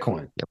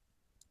 Bitcoin. Yep.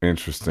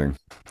 Interesting.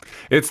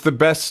 It's the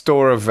best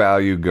store of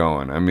value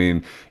going. I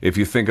mean, if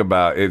you think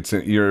about it,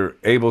 you're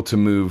able to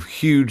move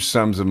huge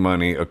sums of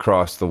money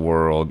across the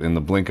world in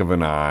the blink of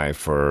an eye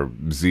for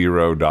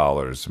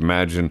 $0.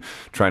 Imagine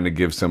trying to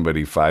give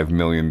somebody $5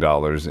 million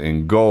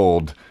in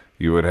gold.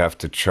 You would have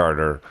to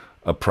charter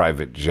a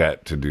private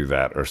jet to do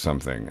that or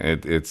something.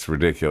 It's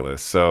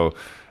ridiculous. So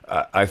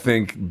I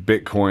think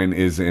Bitcoin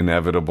is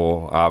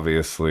inevitable,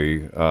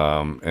 obviously,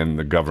 and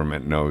the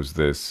government knows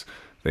this.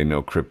 They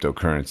know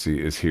cryptocurrency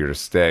is here to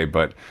stay.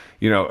 But,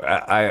 you know,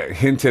 I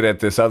hinted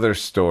at this other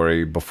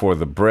story before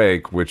the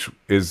break, which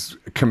is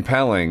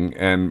compelling.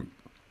 And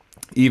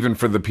even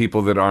for the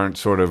people that aren't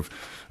sort of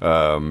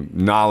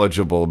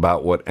knowledgeable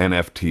about what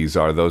NFTs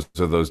are, those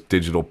are those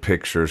digital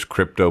pictures,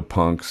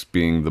 CryptoPunks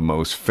being the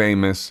most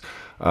famous.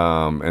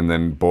 And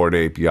then Bored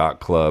Ape Yacht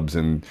Clubs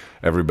and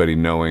everybody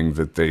knowing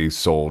that they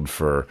sold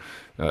for,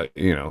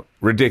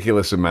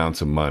 ridiculous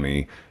amounts of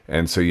money.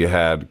 And so you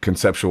had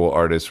conceptual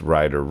artist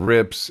Ryder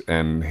Ripps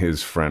and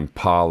his friend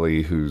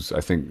Polly, whose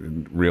I think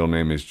real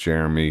name is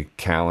Jeremy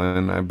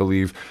Callan, I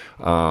believe.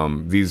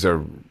 These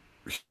are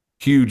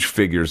huge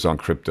figures on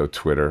crypto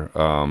Twitter.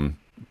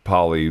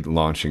 Poly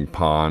launching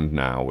Pond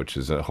now, which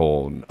is a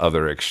whole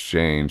other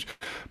exchange.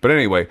 But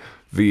anyway,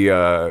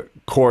 the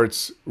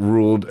courts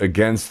ruled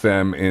against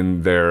them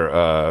in their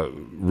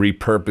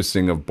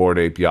repurposing of Bored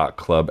Ape Yacht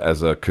Club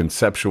as a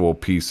conceptual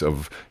piece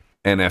of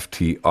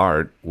NFT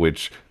art,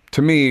 which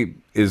to me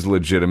is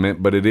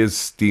legitimate, but it is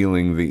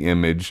stealing the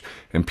image,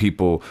 and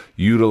people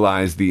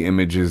utilize the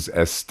images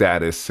as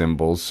status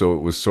symbols. So it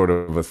was sort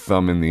of a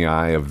thumb in the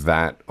eye of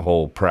that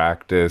whole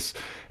practice.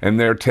 And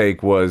their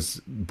take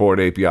was Bored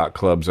Ape Yacht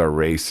Clubs are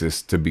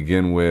racist to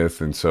begin with.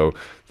 And so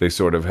they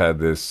sort of had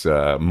this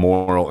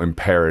moral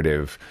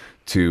imperative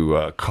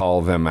to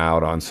call them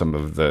out on some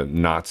of the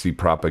Nazi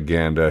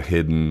propaganda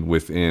hidden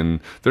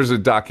within. There's a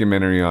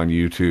documentary on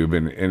YouTube,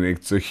 and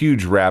it's a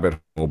huge rabbit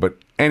hole. But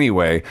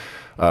anyway,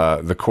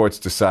 the courts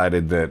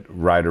decided that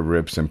Ryder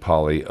Ripps and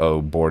Poly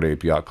owe Bored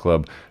Ape Yacht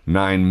Club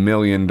 $9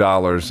 million.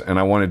 And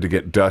I wanted to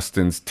get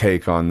Dustin's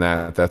take on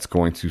that. That's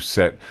going to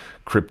set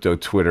crypto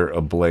Twitter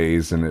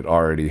ablaze, and it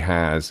already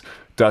has.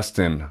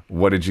 Dustin,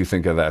 what did you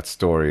think of that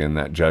story and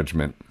that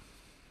judgment?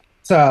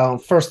 So,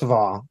 first of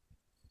all,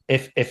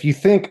 if you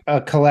think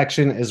a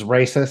collection is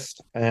racist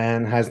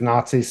and has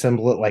Nazi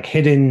symbol, like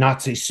hidden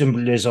Nazi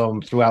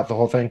symbolism throughout the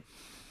whole thing,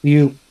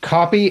 you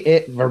copy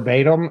it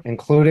verbatim,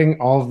 including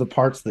all of the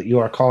parts that you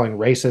are calling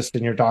racist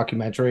in your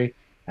documentary,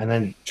 and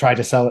then try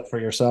to sell it for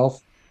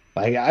yourself.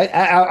 Like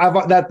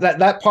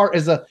that part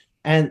is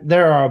and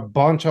there are a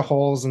bunch of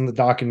holes in the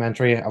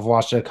documentary. I've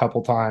watched it a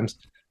couple times.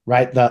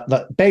 Right,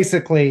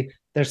 basically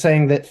they're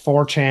saying that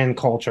 4chan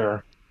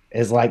culture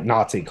is like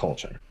Nazi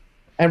culture,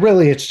 and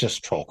really it's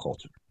just troll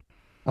culture.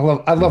 I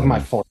love my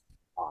 4chan.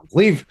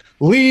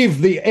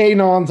 Leave the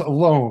anons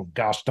alone.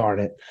 Gosh darn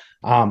it.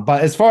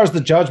 But as far as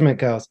the judgment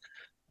goes,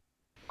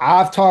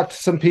 I've talked to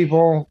some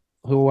people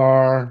who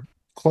are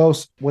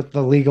close with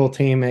the legal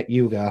team at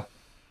Yuga,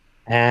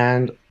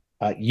 and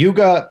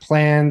Yuga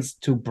plans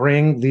to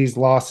bring these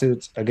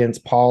lawsuits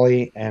against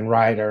Poly and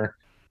Ryder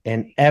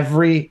in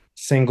every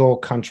single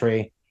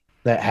country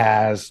that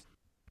has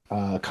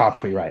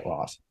copyright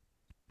laws.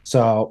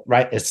 So,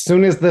 right, as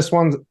soon as this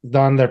one's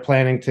done, they're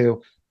planning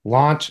to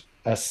launch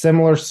a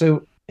similar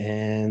suit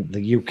in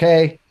the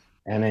UK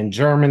and in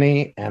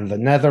Germany and the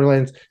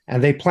Netherlands,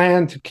 and they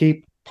plan to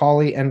keep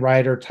Poly and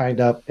Ryder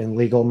tied up in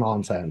legal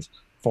nonsense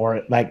for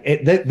it. Like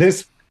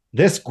this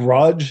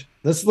grudge,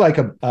 this is like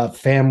a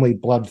family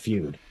blood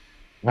feud,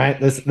 right?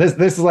 This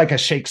is like a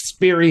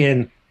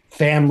Shakespearean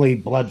family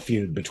blood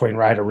feud between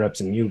Ryder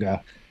Ripps and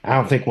Yuga. I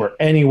don't think we're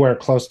anywhere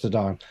close to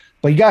done.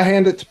 But you gotta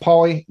hand it to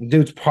Poly.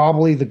 Dude's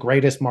probably the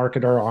greatest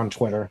marketer on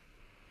Twitter.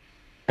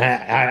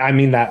 I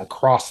mean that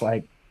across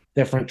like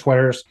different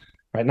Twitters,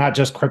 right? Not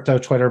just crypto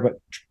Twitter, but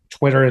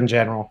Twitter in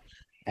general.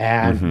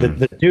 And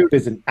the dude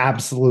is an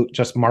absolute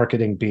just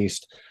marketing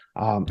beast.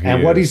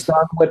 And what he's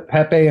done with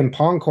Pepe and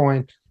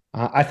Pongcoin,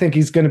 I think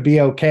he's going to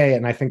be okay.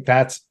 And I think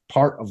that's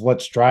part of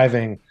what's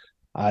driving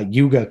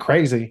Yuga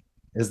crazy,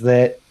 is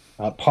that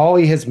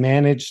Poly has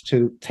managed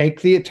to take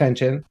the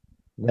attention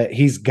that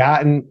he's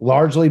gotten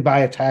largely by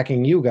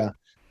attacking Yuga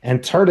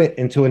and turn it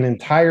into an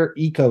entire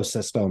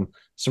ecosystem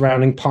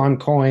surrounding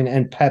Pongcoin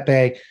and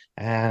Pepe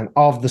and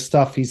all of the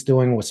stuff he's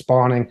doing with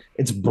spawning.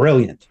 It's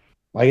brilliant.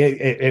 Like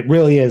it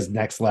really is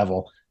next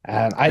level.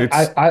 And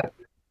I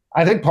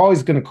think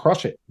Poly's going to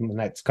crush it in the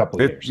next couple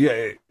of years.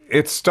 Yeah,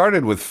 it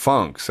started with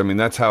Funks. I mean,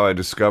 that's how I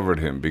discovered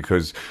him,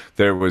 because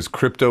there was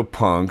Crypto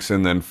Punks,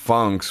 and then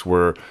Funks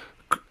were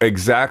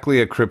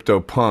exactly a Crypto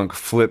Punk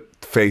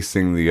flip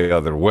facing the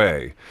other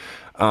way.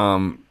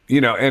 And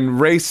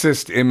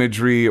racist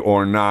imagery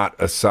or not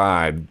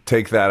aside,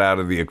 take that out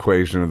of the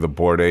equation of the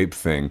Bored Ape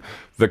thing.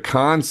 The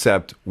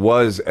concept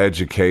was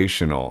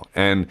educational,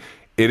 and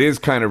it is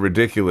kind of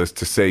ridiculous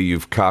to say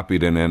you've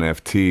copied an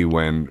NFT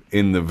when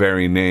in the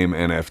very name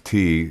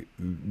NFT,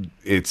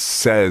 it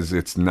says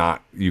it's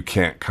not, you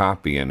can't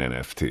copy an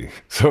NFT.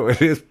 So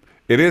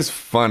it is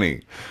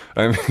funny.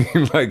 I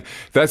mean, like,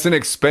 that's an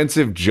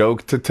expensive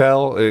joke to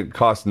tell. It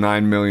costs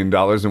 $9 million,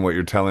 and what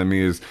you're telling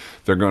me is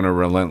they're going to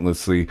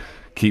relentlessly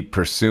keep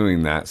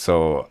pursuing that.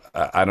 So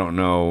I don't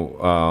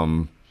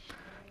know,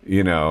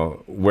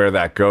 where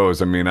that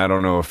goes. I mean, I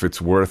don't know if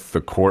it's worth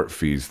the court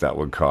fees that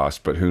would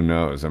cost, but who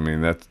knows? I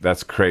mean,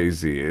 that's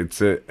crazy.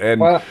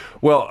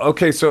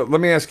 Okay, so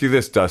let me ask you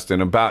this,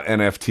 Dustin, about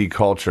NFT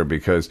culture,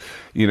 because,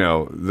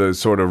 the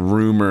sort of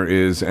rumor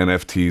is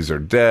NFTs are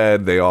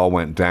dead. They all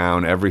went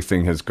down.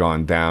 Everything has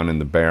gone down in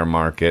the bear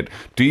market.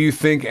 Do you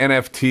think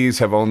NFTs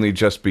have only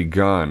just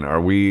begun?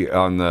 Are we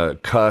on the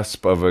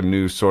cusp of a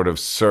new sort of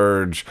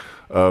surge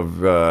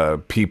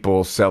of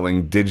people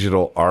selling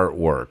digital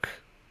artwork?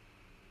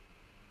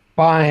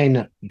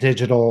 Fine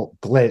digital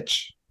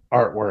glitch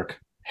artwork,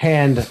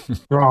 hand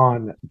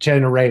drawn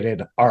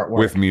generated artwork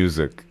with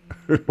music,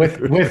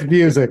 with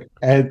music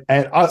and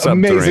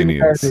amazing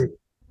parody,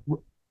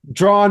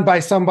 drawn by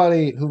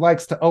somebody who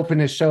likes to open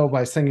his show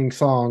by singing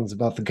songs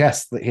about the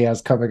guests that he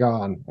has coming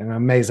on in an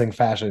amazing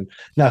fashion.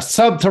 Now,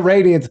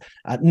 Subterraneans,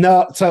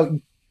 no. So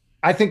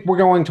I think we're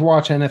going to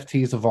watch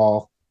NFTs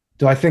evolve.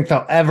 Do I think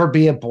there'll ever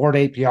be a Bored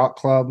Ape Yacht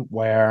Club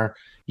where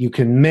you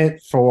can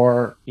mint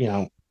for,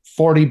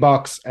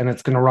 $40 and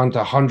it's going to run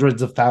to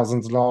hundreds of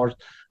thousands of dollars.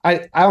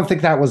 I don't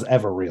think that was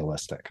ever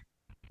realistic,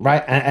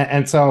 right?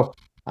 And so,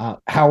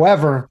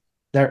 however,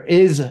 there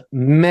is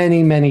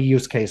many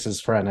use cases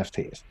for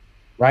NFTs,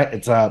 right?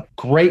 It's a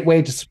great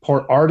way to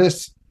support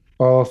artists,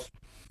 both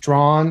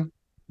drawn,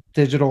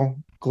 digital,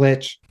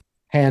 glitch,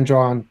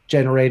 hand-drawn,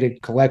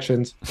 generated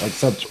collections like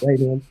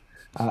Subterranean,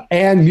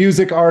 and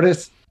music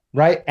artists,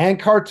 right? And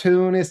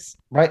cartoonists,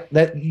 right?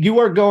 That you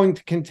are going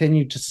to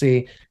continue to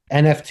see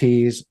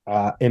NFTs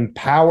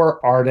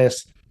empower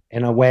artists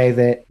in a way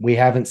that we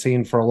haven't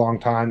seen for a long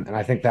time. And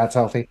I think that's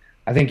healthy.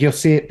 I think you'll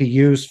see it be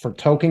used for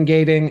token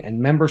gating and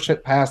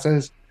membership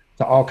passes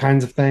to all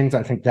kinds of things.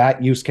 I think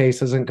that use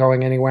case isn't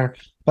going anywhere.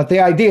 But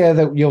the idea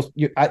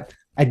that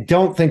I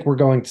don't think we're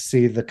going to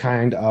see the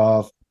kind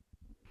of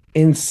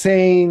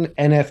insane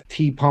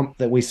NFT pump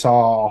that we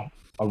saw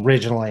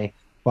originally.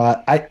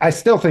 But I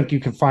still think you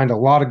can find a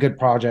lot of good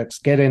projects,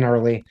 get in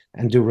early,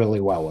 and do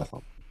really well with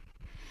them.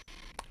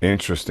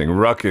 Interesting.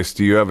 Ruckus,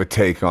 do you have a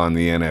take on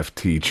the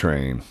NFT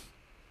train?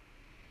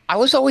 I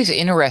was always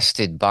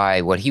interested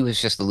by what he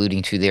was just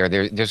alluding to there.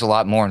 There's a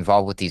lot more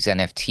involved with these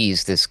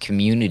NFTs, this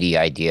community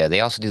idea. They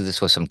also do this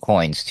with some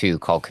coins too,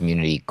 called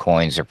community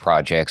coins or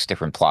projects,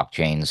 different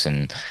blockchains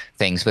and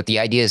things. But the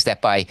idea is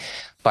that by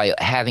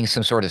having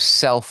some sort of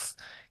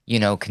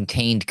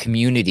contained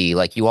community,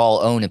 like you all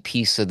own a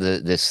piece of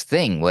this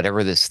thing,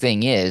 whatever this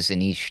thing is,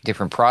 in each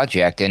different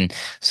project. And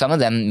some of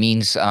them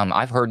means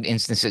I've heard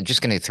instances,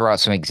 just going to throw out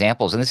some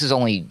examples, and this is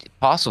only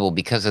possible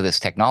because of this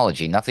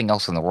technology. Nothing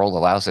else in the world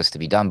allows this to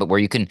be done, but where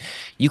you can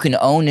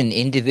own an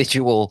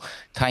individual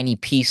tiny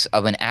piece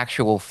of an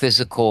actual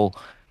physical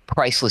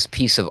priceless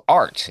piece of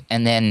art,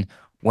 and then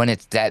when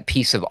it's that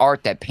piece of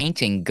art, that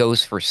painting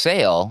goes for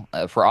sale,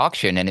 for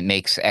auction, and it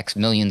makes X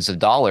millions of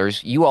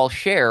dollars, you all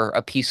share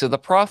a piece of the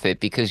profit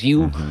because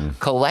you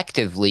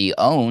collectively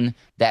own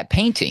that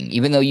painting,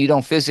 even though you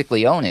don't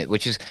physically own it,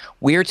 which is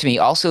weird to me.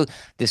 Also,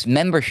 this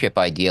membership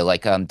idea,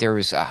 like there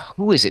was,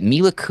 who is it?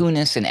 Mila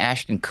Kunis and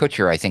Ashton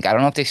Kutcher, I think. I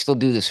don't know if they still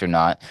do this or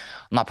not.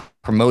 I'm not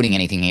promoting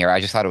anything here. I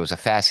just thought it was a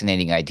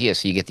fascinating idea.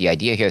 So you get the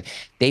idea here.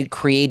 They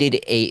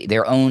created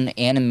their own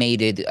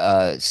animated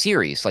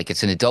series. Like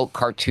it's an adult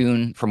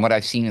cartoon. From what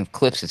I've seen of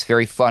clips, it's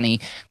very funny.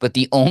 But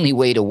the only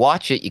way to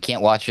watch it, you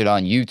can't watch it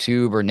on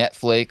YouTube or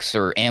Netflix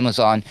or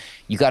Amazon.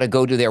 You got to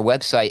go to their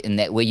website, and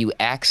that way you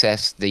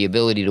access the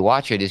ability to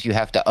watch it is you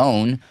have to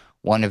own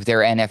one of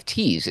their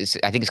NFTs.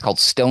 I think it's called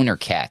Stoner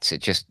Cats.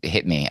 It just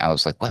hit me. I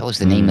was like, what was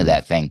the name of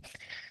that thing?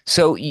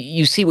 So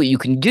you see what you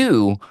can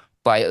do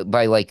by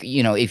like,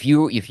 if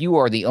you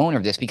are the owner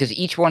of this, because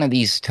each one of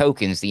these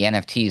tokens, the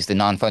NFTs, the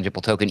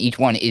non-fungible token, each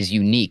one is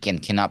unique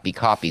and cannot be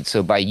copied.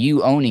 So by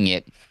you owning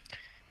it,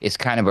 it's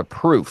kind of a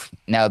proof.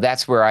 Now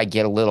that's where I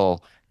get a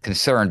little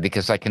concerned,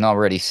 because I can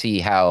already see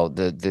how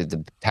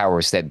the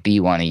powers that be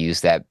want to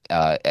use that,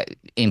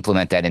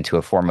 implement that into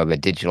a form of a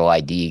digital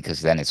ID, because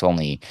then it's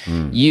only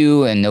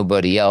you and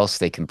nobody else.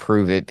 They can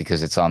prove it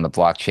because it's on the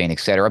blockchain, et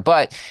cetera.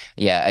 But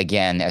yeah,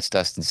 again, as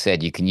Dustin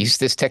said, you can use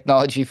this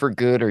technology for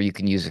good or you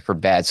can use it for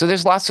bad. So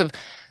there's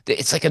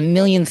it's like a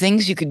million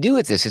things you could do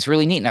with this. It's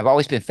really neat. And I've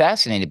always been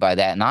fascinated by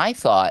that. And I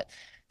thought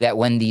that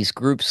when these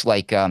groups,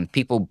 like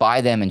people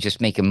buy them and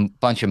just make a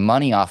bunch of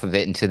money off of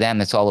it, and to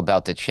them it's all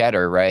about the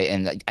cheddar, right?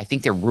 And I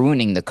think they're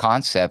ruining the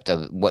concept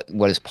of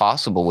what is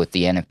possible with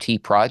the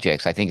NFT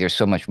projects. I think there's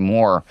so much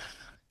more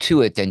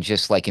to it than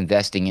just like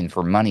investing in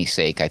for money's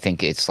sake. I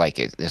think it's like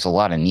there's a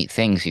lot of neat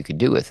things you could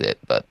do with it.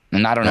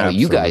 And I don't know what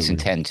you guys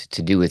intend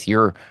to do with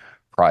your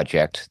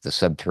project, the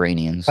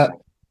Subterraneans.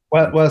 So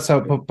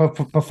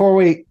before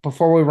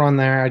we run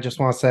there, I just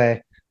want to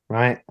say,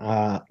 right?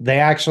 They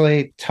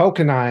actually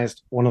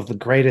tokenized one of the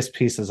greatest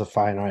pieces of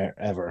fine art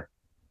ever,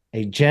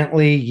 a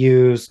gently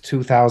used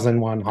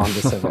 2001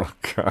 Honda Civic.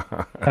 Oh,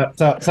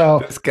 God. So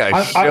this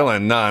guy's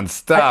chilling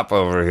nonstop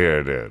over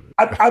here, dude.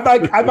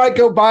 I might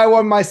go buy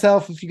one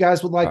myself if you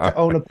guys would like to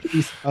own a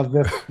piece of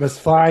this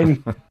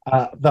fine,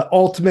 the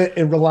ultimate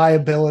in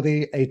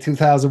reliability, a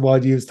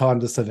 2001 used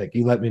Honda Civic.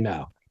 You let me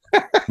know.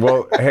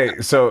 Well,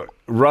 hey, so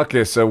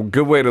Ruckus, a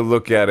good way to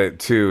look at it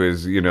too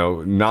is,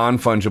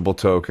 non-fungible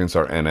tokens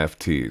are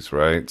NFTs,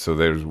 right? So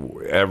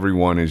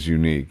everyone is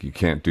unique. You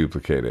can't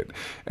duplicate it.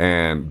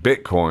 And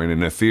Bitcoin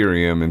and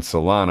Ethereum and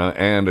Solana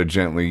and a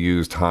gently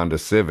used Honda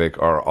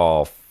Civic are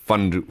all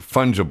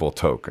fungible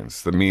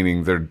tokens,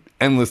 meaning they're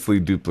endlessly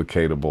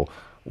duplicatable.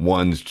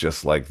 One's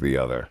just like the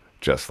other.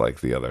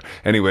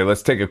 Anyway,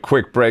 let's take a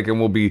quick break and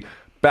we'll be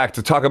back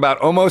to talk about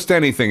almost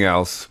anything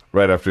else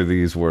right after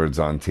these words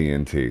on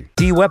TNT.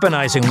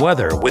 De-weaponizing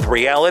weather with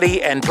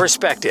reality and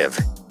perspective.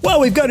 Well,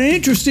 we've got an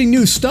interesting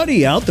new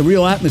study out. The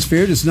real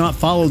atmosphere does not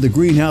follow the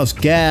greenhouse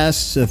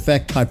gas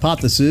effect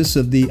hypothesis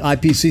of the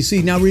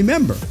IPCC. Now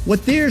remember,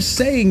 what they're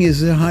saying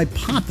is a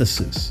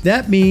hypothesis.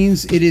 That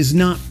means it is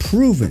not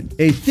proven.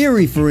 A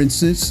theory, for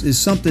instance, is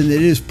something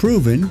that is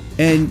proven,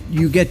 and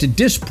you get to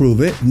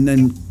disprove it, and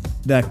then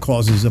that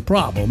causes a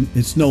problem.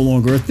 It's no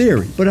longer a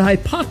theory. But a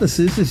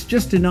hypothesis is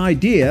just an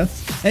idea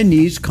and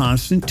needs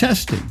constant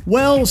testing.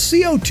 Well,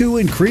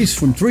 CO2 increased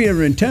from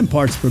 310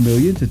 parts per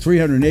million to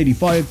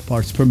 385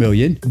 parts per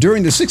million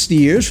during the 60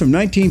 years from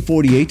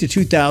 1948 to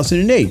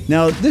 2008.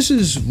 Now, this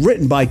is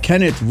written by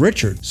Kenneth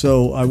Richard,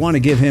 so I want to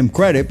give him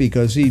credit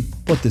because he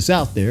put this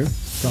out there.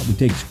 Probably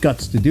takes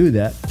guts to do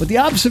that. But the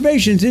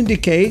observations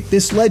indicate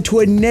this led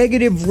to a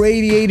negative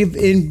radiative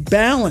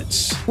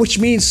imbalance, which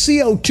means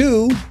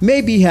CO2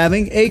 may be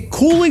having a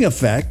cooling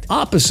effect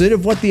opposite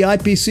of what the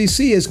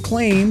IPCC has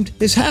claimed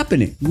is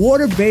happening.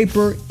 Water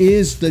vapor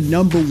is the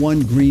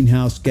 #1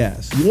 greenhouse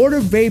gas. Water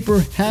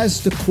vapor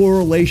has the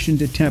correlation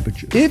to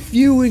temperature. If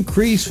you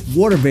increase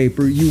water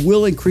vapor, you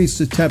will increase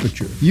the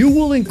temperature. You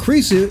will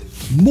increase it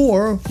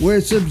more where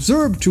it's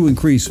observed to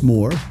increase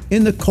more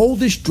in the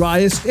coldest,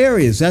 driest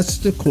areas. That's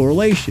the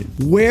correlation.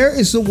 Where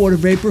is the water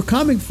vapor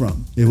coming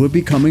from? It would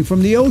be coming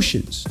from the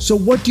oceans. So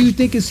what do you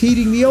think is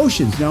heating the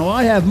oceans? Now,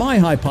 I have my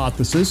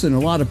hypothesis, and a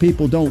lot of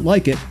people don't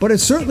like it, but it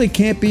certainly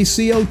can't be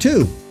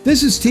CO2.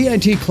 This is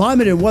TNT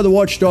climate and weather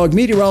watchdog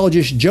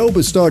meteorologist Joe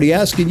Bastardi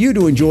asking you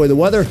to enjoy the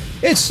weather.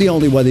 It's the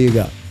only weather you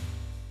got.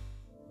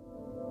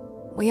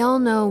 We all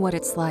know what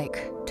it's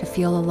like to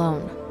feel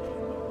alone.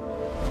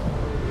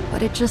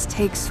 But it just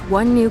takes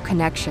one new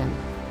connection.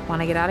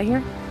 Want to get out of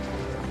here?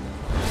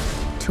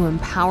 To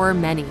empower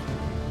many.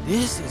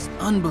 This is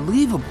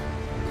unbelievable.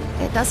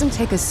 It doesn't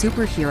take a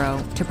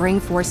superhero to bring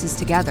forces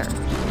together.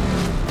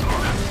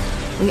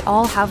 We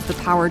all have the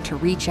power to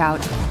reach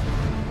out.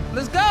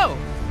 Let's go!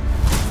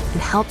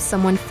 And help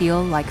someone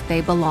feel like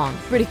they belong.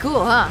 Pretty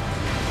cool, huh?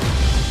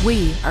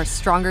 We are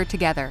stronger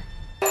together.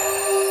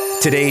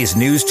 Today's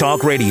News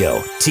Talk Radio,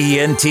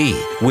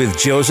 TNT, with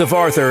Joseph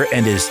Arthur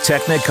and his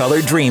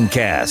Technicolor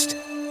Dreamcast.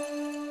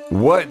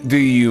 What do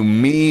you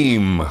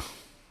meme?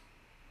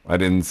 I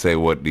didn't say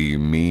what do you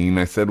mean.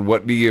 I said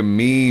what do you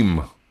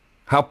meme?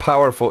 How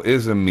powerful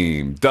is a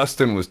meme?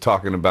 Dustin was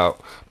talking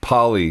about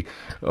Polly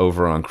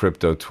over on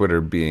crypto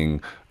Twitter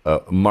being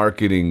a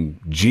marketing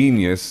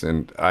genius,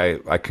 and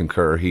I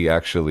concur, he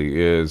actually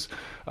is.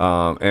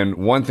 And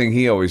one thing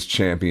he always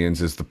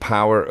champions is the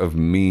power of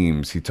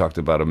memes. He talked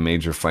about a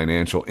major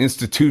financial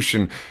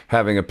institution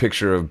having a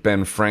picture of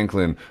Ben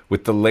Franklin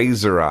with the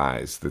laser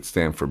eyes that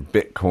stand for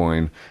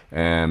Bitcoin.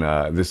 And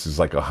this is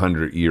like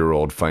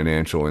 100-year-old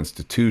financial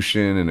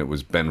institution, and it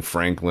was Ben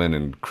Franklin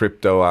and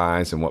crypto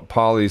eyes. And what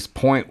Polly's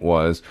point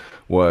was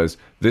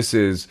this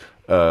is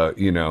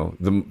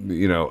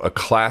a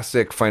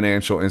classic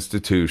financial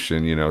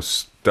institution,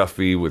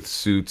 stuffy with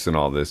suits and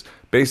all this,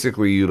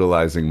 basically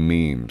utilizing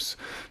memes.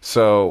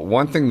 So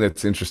one thing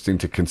that's interesting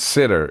to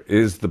consider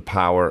is the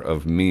power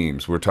of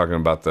memes. We're talking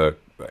about the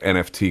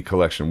NFT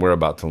collection we're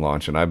about to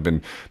launch, and I've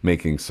been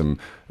making some,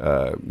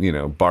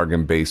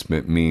 bargain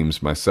basement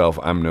memes myself.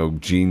 I'm no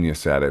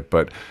genius at it,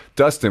 but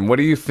Dustin, what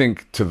do you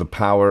think to the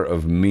power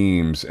of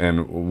memes,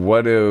 and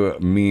what do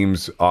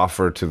memes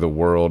offer to the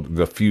world,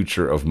 the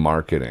future of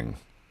marketing?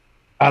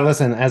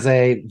 Listen, as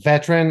a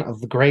veteran of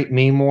the great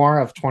meme war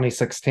of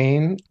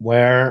 2016,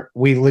 where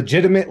we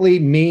legitimately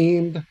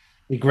memed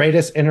the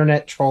greatest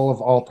internet troll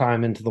of all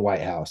time into the White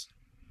House.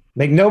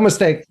 Make no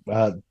mistake,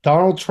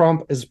 Donald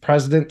Trump is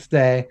president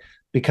today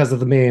because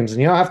of the memes,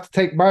 and you don't have to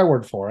take my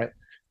word for it.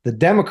 The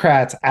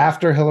Democrats,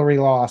 after Hillary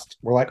lost,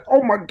 were like,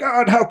 oh my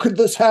God, how could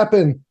this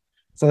happen?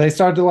 So they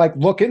started to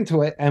look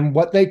into it, and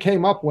what they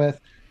came up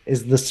with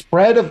is the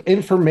spread of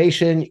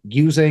information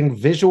using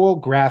visual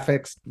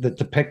graphics that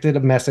depicted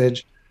a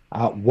message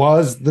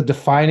was the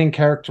defining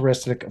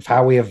characteristic of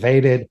how we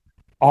evaded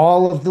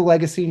all of the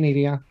legacy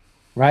media,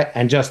 right?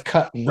 And just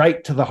cut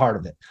right to the heart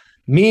of it.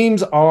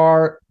 Memes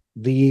are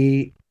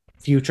the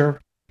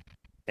future,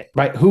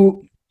 right?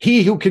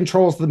 He who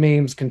controls the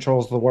memes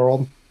controls the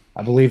world.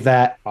 I believe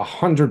that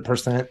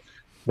 100%,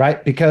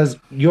 right? Because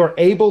you're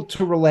able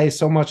to relay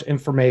so much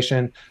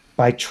information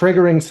by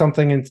triggering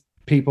something in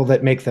people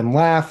that make them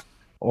laugh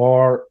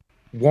or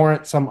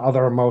warrant some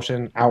other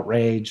emotion,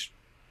 outrage,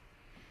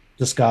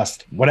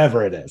 disgust,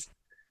 whatever it is.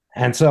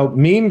 And so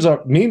memes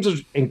are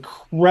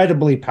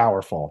incredibly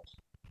powerful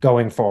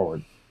going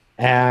forward.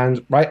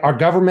 And right, our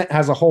government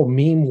has a whole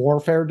meme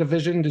warfare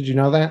division. Did you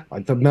know that?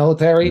 Like the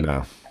military?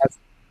 No.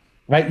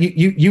 Right?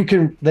 You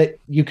can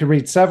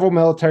read several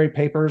military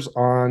papers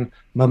on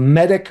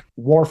memetic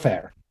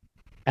warfare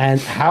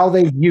and how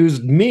they've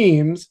used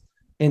memes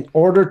in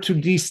order to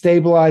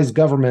destabilize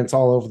governments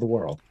all over the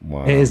world.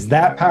 Wow. It is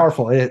that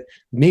powerful.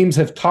 Memes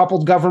have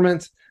toppled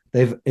governments.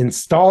 They've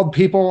installed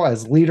people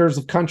as leaders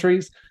of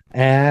countries,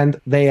 and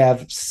they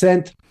have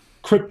sent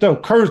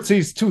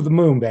cryptocurrencies to the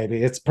moon,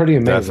 baby. It's pretty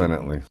amazing.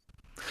 Definitely.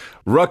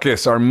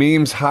 Ruckus, are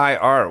memes high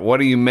art? What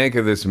do you make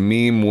of this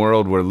meme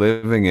world we're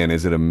living in?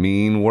 Is it a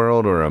meme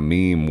world or a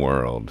meme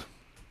world?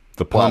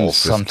 The puns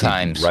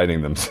sometimes keep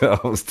writing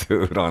themselves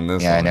to it on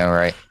this. Yeah, one. I know,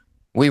 right?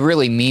 We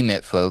really meme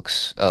it,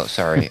 folks. Oh,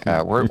 sorry.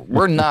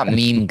 We're not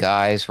meme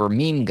guys. We're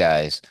meme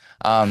guys.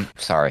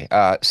 Sorry.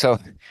 So,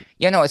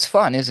 it's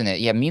fun, isn't it?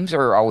 Yeah, memes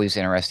are always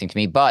interesting to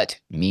me, but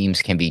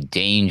memes can be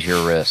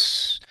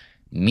dangerous.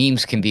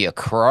 Memes can be a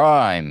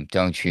crime,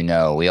 don't you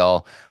know? We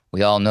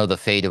all know the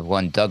fate of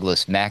one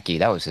Douglas Mackey.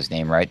 That was his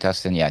name, right,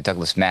 Dustin? Yeah,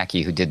 Douglas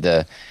Mackey,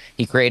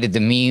 he created the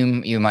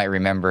meme. You might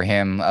remember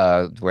him,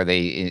 where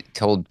they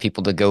told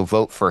people to go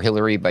vote for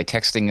Hillary by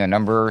texting a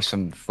number,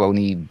 some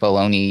phony,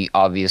 baloney,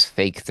 obvious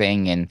fake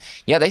thing. And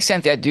yeah, they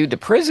sent that dude to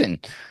prison.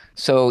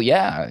 So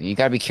yeah, you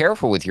got to be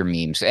careful with your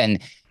memes. And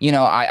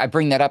I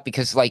bring that up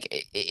because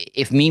like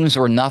if memes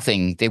were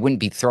nothing, they wouldn't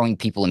be throwing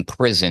people in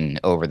prison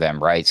over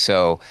them, right?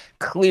 So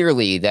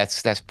clearly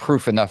that's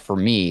proof enough for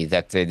me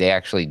that they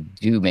actually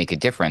do make a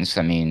difference.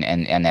 I mean,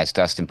 and as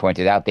Dustin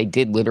pointed out, they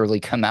did literally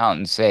come out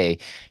and say,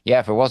 yeah,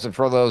 if it wasn't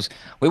for those,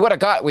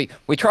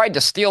 we tried to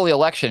steal the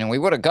election and we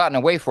would have gotten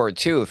away for it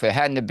too if it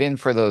hadn't have been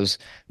for those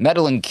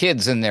meddling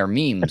kids and their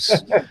memes.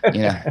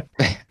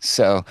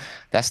 So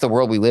that's the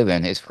world we live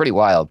in. It's pretty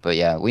wild, but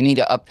yeah, we need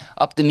to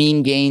up the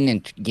meme game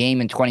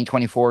in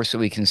 2024 so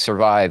we can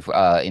survive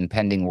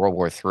impending World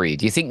War III.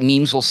 Do you think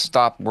memes will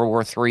stop World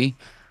War III?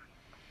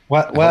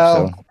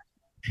 Well,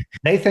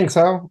 they think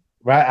so,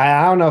 right?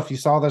 I don't know if you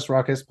saw this,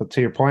 Ruckus, but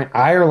to your point,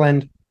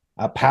 Ireland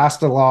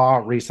passed a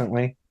law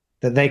recently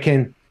that they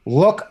can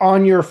look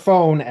on your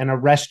phone and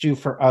arrest you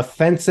for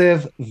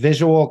offensive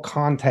visual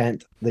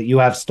content that you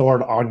have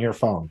stored on your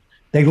phone.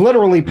 They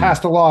literally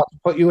passed a law to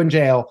put you in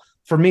jail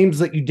for memes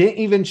that you didn't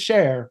even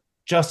share,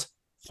 just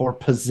for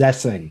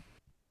possessing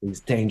these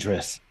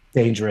dangerous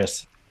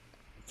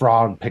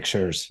frog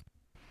pictures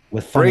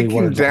with funny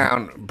words.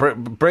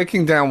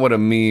 Breaking down what a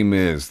meme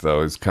is,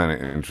 though, is kind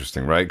of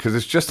interesting, right? Because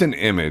it's just an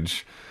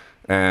image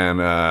and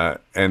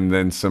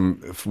then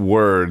some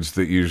words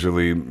that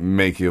usually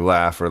make you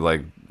laugh or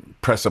like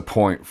press a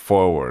point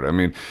forward. I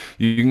mean,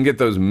 you can get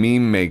those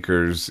meme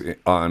makers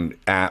on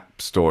app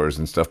stores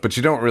and stuff, but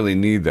you don't really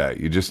need that.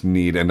 You just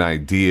need an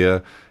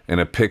idea and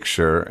a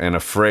picture and a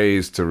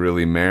phrase to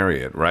really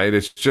marry it, right?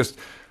 It's just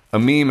a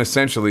meme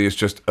essentially is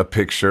just a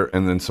picture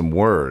and then some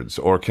words,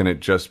 or can it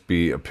just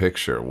be a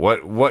picture?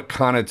 What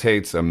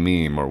connotates a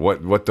meme, or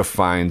what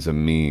defines a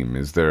meme?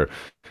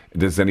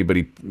 Does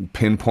anybody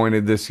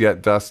pinpointed this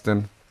yet,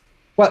 Dustin?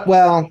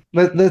 Well,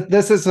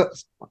 this is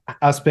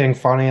us being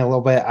funny a little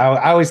bit.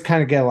 I always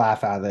kind of get a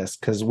laugh out of this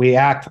because we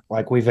act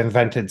like we've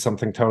invented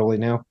something totally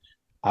new.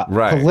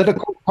 Right.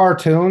 Political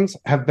cartoons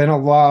have been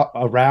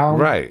around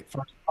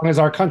for as long as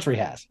our country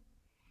has.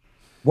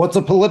 What's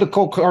a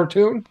political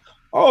cartoon?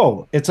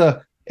 Oh, it's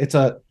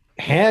a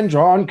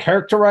hand-drawn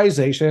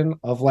characterization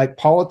of like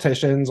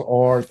politicians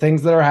or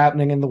things that are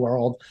happening in the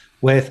world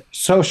with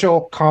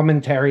social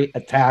commentary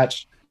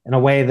attached in a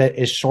way that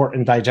is short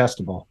and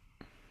digestible.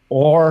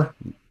 Or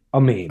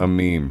a meme. A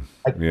meme.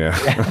 Yeah.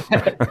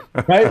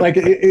 Right? Like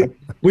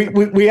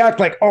we act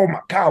like, oh my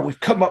God, we've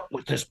come up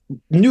with this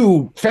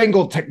new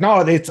fangled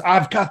technology.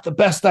 I've got the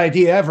best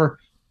idea ever.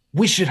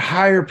 We should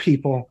hire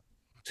people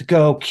to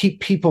go keep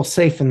people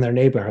safe in their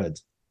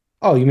neighborhoods.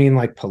 Oh, you mean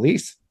like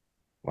police?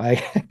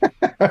 Like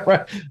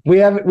we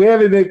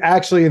haven't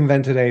actually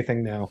invented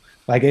anything new.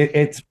 Like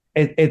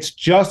it's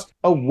just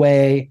a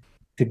way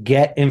to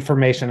get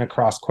information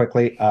across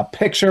quickly. A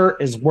picture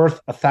is worth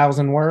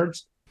 1,000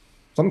 words.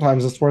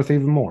 Sometimes it's worth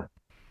even more.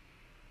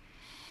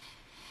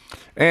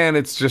 And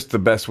it's just the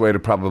best way to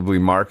probably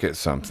market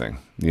something,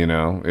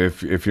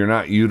 if you're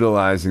not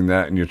utilizing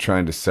that and you're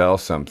trying to sell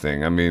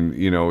something. I mean,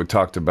 we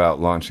talked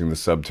about launching the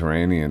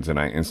Subterraneans, and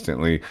I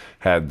instantly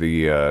had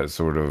the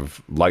sort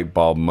of light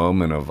bulb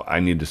moment of I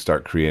need to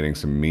start creating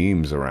some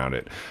memes around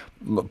it.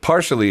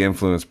 Partially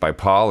influenced by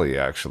Pauly,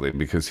 actually,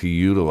 because he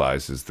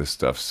utilizes this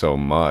stuff so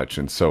much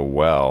and so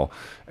well.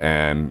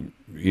 And,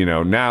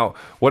 now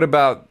what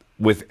about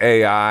with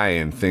AI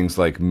and things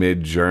like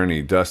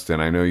Mid-Journey? Dustin,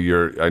 I know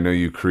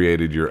you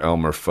created your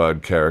Elmer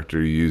Fudd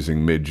character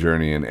using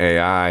Mid-Journey and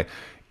AI.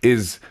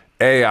 Is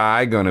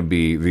AI going to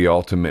be the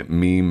ultimate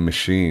meme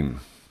machine?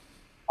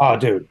 Oh,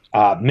 dude,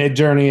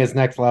 Mid-Journey is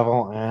next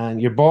level,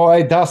 and your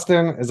boy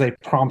Dustin is a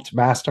prompt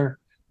master.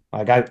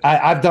 Like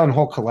I've done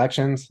whole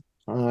collections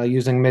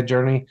using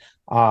Mid-Journey,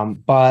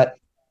 but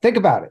think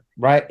about it,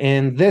 right?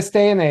 In this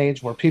day and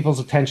age, where people's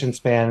attention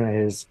span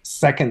is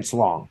seconds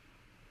long.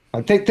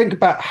 Like think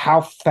about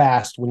how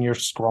fast when you're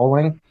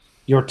scrolling,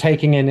 you're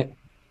taking in. I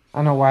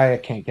don't know why I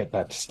can't get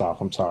that to stop.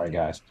 I'm sorry,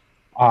 guys.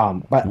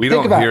 But we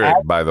don't hear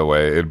it, by the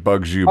way. It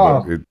bugs you,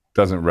 but it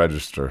doesn't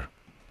register.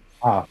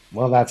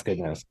 Well, that's good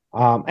news.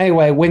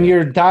 Anyway, when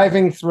you're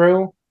diving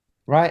through,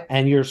 right,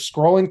 and you're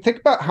scrolling, think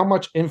about how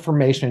much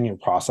information you're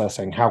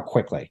processing, how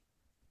quickly,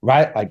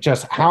 right? Like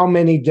just how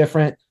many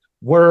different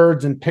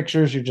words and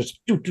pictures you're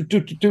just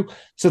do.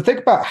 So think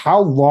about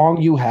how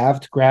long you have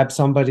to grab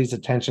somebody's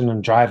attention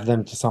and drive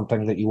them to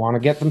something that you want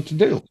to get them to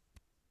do,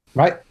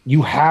 right?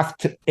 You're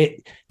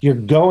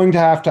going to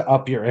have to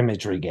up your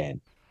imagery game,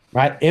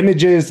 right?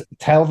 Images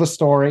tell the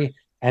story,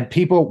 and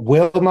people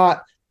will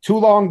not. Too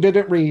long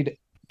didn't read.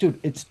 Dude,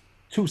 it's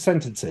 2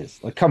 sentences.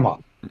 Like, come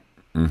on.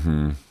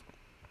 Mm-hmm.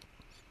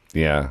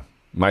 Yeah.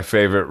 My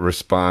favorite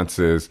response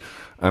is,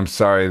 I'm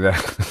sorry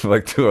that,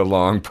 like, to a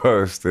long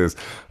post is,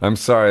 I'm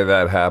sorry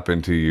that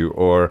happened to you,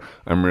 or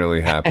I'm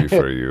really happy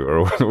for you,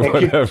 or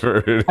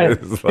whatever it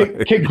is.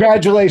 Like.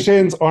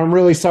 Congratulations, or I'm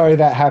really sorry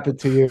that happened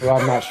to you.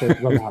 I'm not sure.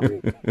 I'm not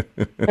reading.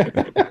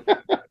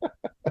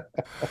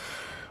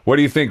 What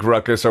do you think,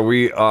 Ruckus? Are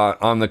we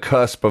on the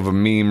cusp of a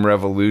meme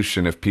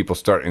revolution if people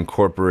start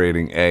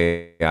incorporating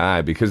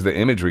AI? Because the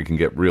imagery can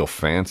get real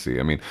fancy.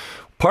 I mean,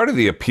 part of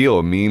the appeal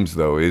of memes,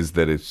 though, is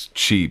that it's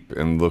cheap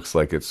and looks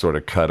like it's sort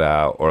of cut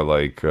out, or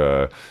like,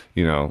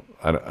 you know,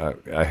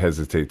 I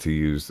hesitate to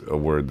use a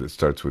word that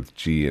starts with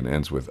G and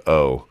ends with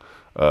O.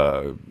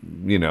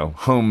 You know,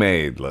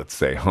 homemade, let's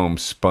say,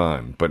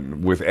 homespun. But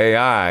with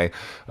AI,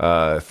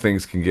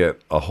 things can get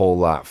a whole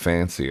lot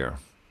fancier.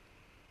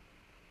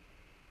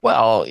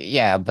 Well,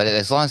 yeah, but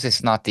as long as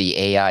it's not the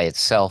AI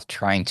itself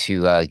trying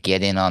to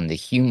get in on the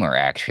humor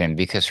action,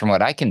 because from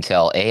what I can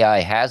tell, AI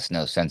has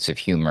no sense of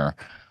humor,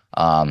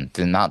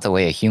 not the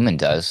way a human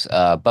does.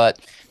 But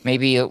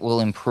maybe it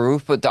will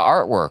improve. But the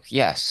artwork,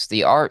 yes,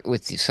 the art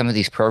with some of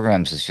these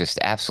programs is just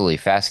absolutely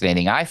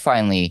fascinating. I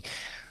finally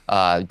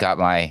got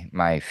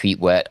my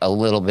feet wet a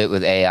little bit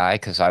with AI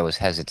because I was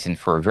hesitant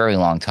for a very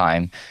long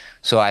time.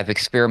 So I've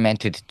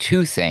experimented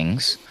two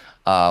things.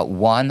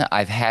 One,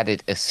 I've had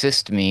it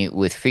assist me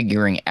with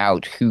figuring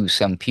out who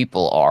some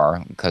people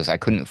are because I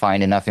couldn't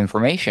find enough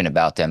information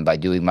about them by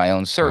doing my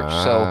own search.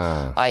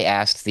 So I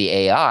asked the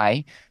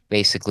AI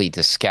basically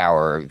to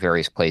scour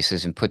various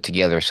places and put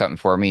together something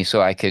for me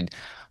so I could,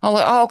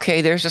 oh,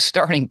 okay, there's a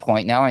starting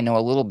point. Now I know a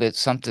little bit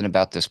something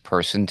about this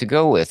person to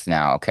go with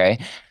now, okay?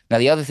 Now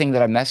the other thing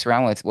that I messed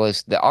around with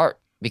was the art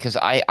because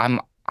I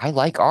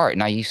like art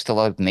and I used to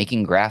love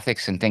making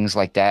graphics and things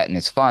like that, and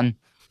it's fun.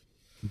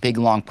 Big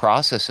long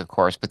process, of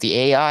course, but the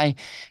AI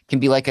can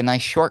be like a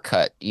nice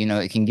shortcut. You know,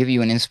 it can give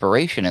you an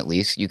inspiration at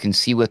least. You can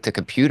see what the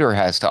computer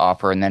has to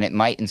offer, and then it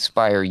might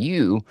inspire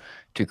you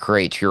to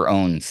create your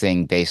own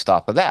thing based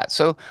off of that.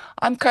 So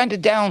I'm kind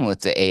of down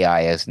with the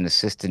AI as an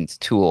assistant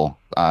tool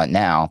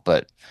now,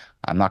 but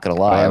I'm not going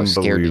to lie, I was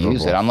scared to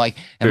use it. I'm like,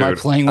 am I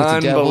playing with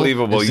the devil?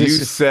 Unbelievable.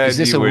 Is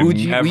this a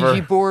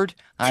Ouija board?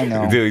 I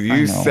know. Dude,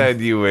 you said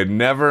you would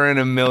never in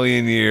a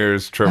million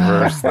years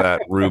traverse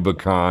that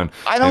Rubicon.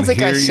 I don't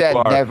think I said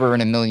never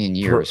in a million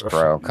years,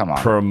 bro. Come on.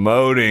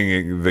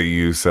 Promoting the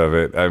use of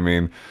it. I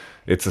mean,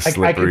 it's a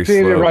slippery I can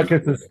see slope. it right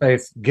in his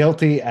face.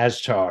 Guilty as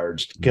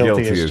charged.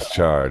 Guilty as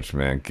charged,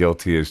 man.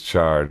 Guilty as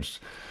charged.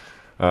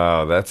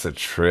 Oh, that's a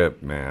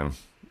trip, man.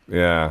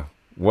 Yeah.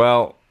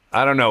 Well,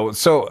 I don't know.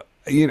 So,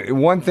 you know,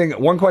 one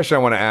question I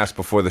want to ask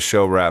before the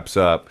show wraps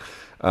up,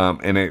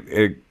 and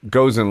it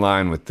goes in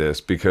line with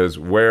this because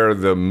where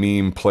the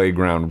meme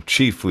playground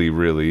chiefly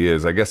really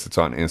is, I guess it's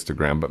on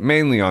Instagram, but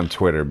mainly on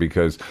Twitter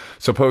because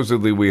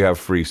supposedly we have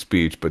free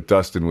speech, but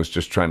Dustin was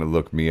just trying to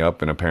look me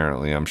up and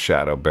apparently I'm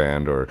shadow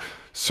banned or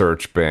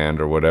search banned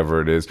or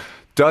whatever it is.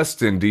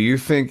 Dustin, do you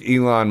think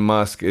Elon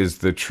Musk is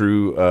the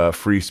true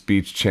free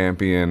speech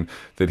champion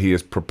that he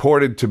is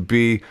purported to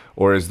be,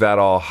 or is that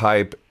all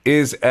hype?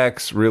 Is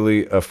X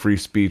really a free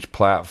speech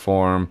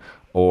platform,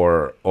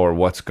 or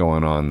what's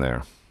going on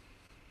there?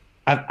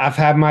 I've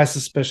had my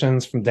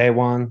suspicions from day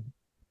one.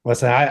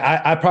 Listen,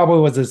 I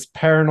probably was as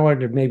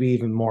paranoid or maybe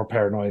even more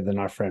paranoid than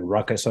our friend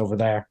Ruckus over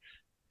there.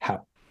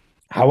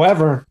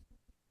 However,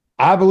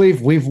 I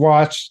believe we've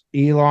watched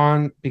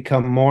Elon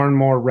become more and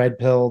more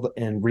red-pilled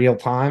in real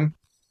time.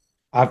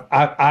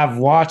 I've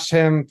watched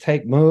him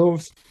take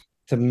moves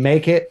to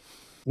make it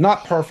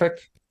not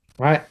perfect,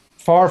 right?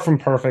 Far from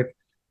perfect,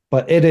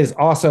 but it is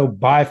also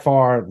by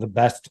far the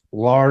best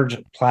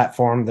large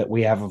platform that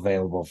we have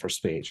available for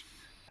speech.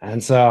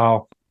 And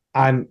so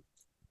I'm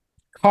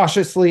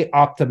cautiously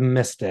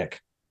optimistic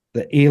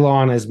that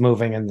Elon is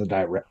moving in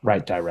the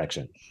right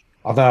direction.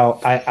 Although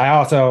I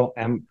also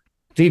am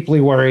deeply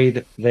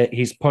worried that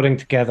he's putting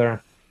together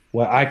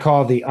what I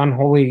call the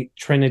unholy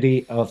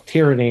trinity of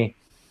tyranny,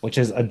 which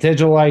is a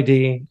digital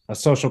ID, a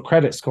social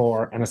credit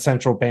score, and a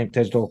central bank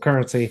digital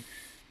currency.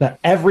 The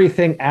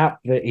everything app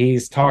that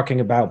he's talking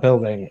about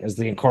building is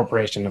the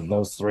incorporation of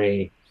those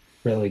three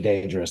really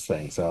dangerous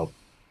things. So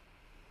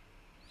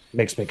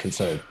makes me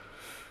concerned.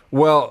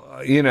 Well,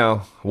 you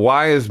know,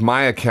 why is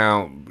my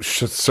account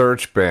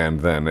search banned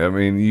then? I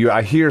mean,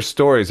 I hear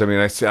stories. I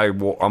mean,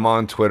 I'm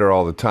on Twitter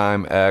all the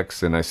time,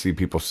 X, and I see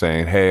people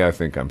saying, "Hey, I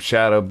think I'm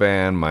shadow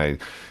banned. My,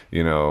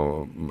 you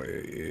know,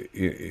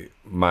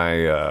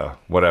 my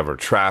whatever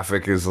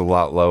traffic is a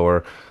lot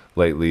lower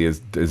lately."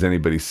 Is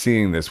anybody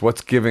seeing this?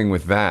 What's giving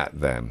with that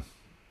then?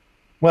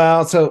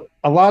 Well, so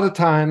a lot of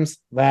times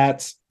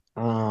that's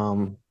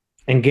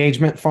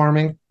engagement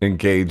farming.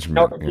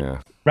 Engagement, yeah.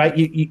 Right?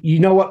 You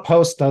know what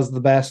post does the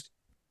best?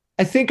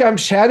 I think I'm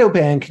shadow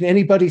banned. Can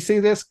anybody see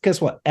this? Guess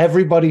what?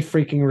 Everybody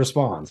freaking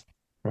responds.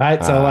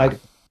 Right? So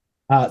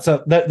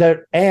so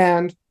there,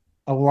 and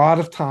a lot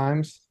of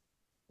times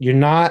you're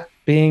not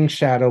being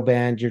shadow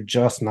banned. You're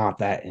just not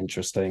that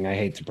interesting. I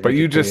hate to break it. But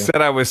you just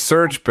said I was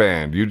search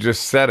banned. You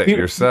just said it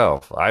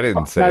yourself. I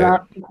didn't say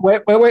it.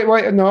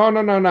 Wait. No.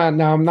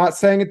 I'm not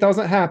saying it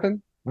doesn't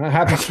happen. It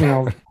happens to me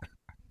all the time.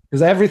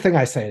 because everything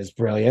I say is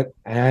brilliant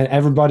and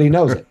everybody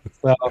knows it.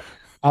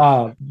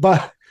 So,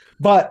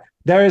 but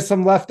there is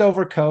some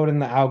leftover code in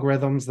the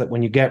algorithms that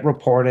when you get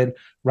reported,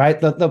 right?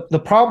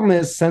 The problem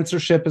is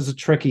censorship is a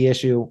tricky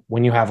issue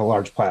when you have a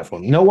large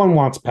platform. No one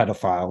wants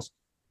pedophiles,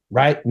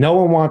 right? No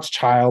one wants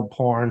child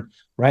porn,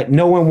 right?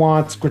 No one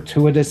wants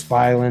gratuitous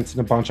violence and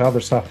a bunch of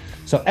other stuff.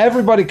 So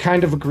everybody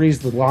kind of agrees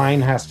the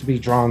line has to be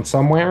drawn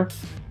somewhere,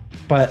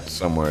 but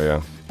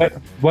somewhere, yeah.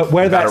 But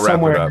where that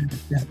somewhere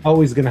is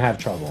always going to have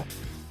trouble.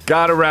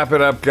 Gotta wrap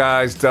it up,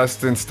 guys.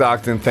 Dustin,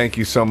 Stockton, thank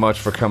you so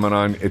much for coming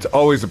on. It's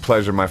always a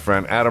pleasure, my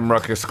friend. Adam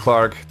Ruckus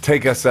Clark,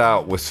 take us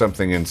out with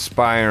something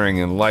inspiring,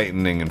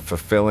 enlightening, and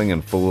fulfilling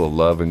and full of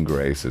love and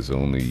grace as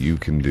only you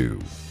can do.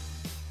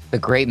 The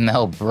great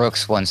Mel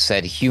Brooks once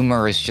said,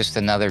 humor is just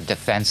another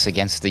defense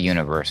against the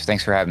universe.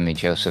 Thanks for having me,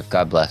 Joseph.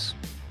 God bless.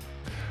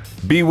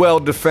 Be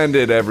well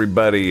defended,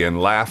 everybody, and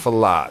laugh a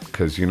lot,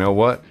 because you know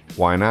what?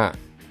 Why not?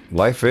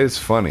 Life is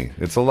funny.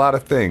 It's a lot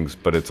of things,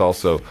 but it's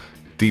also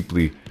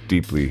deeply,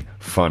 deeply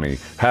funny.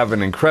 Have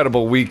an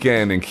incredible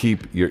weekend and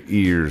keep your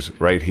ears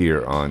right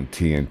here on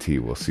TNT.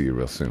 We'll see you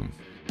real soon.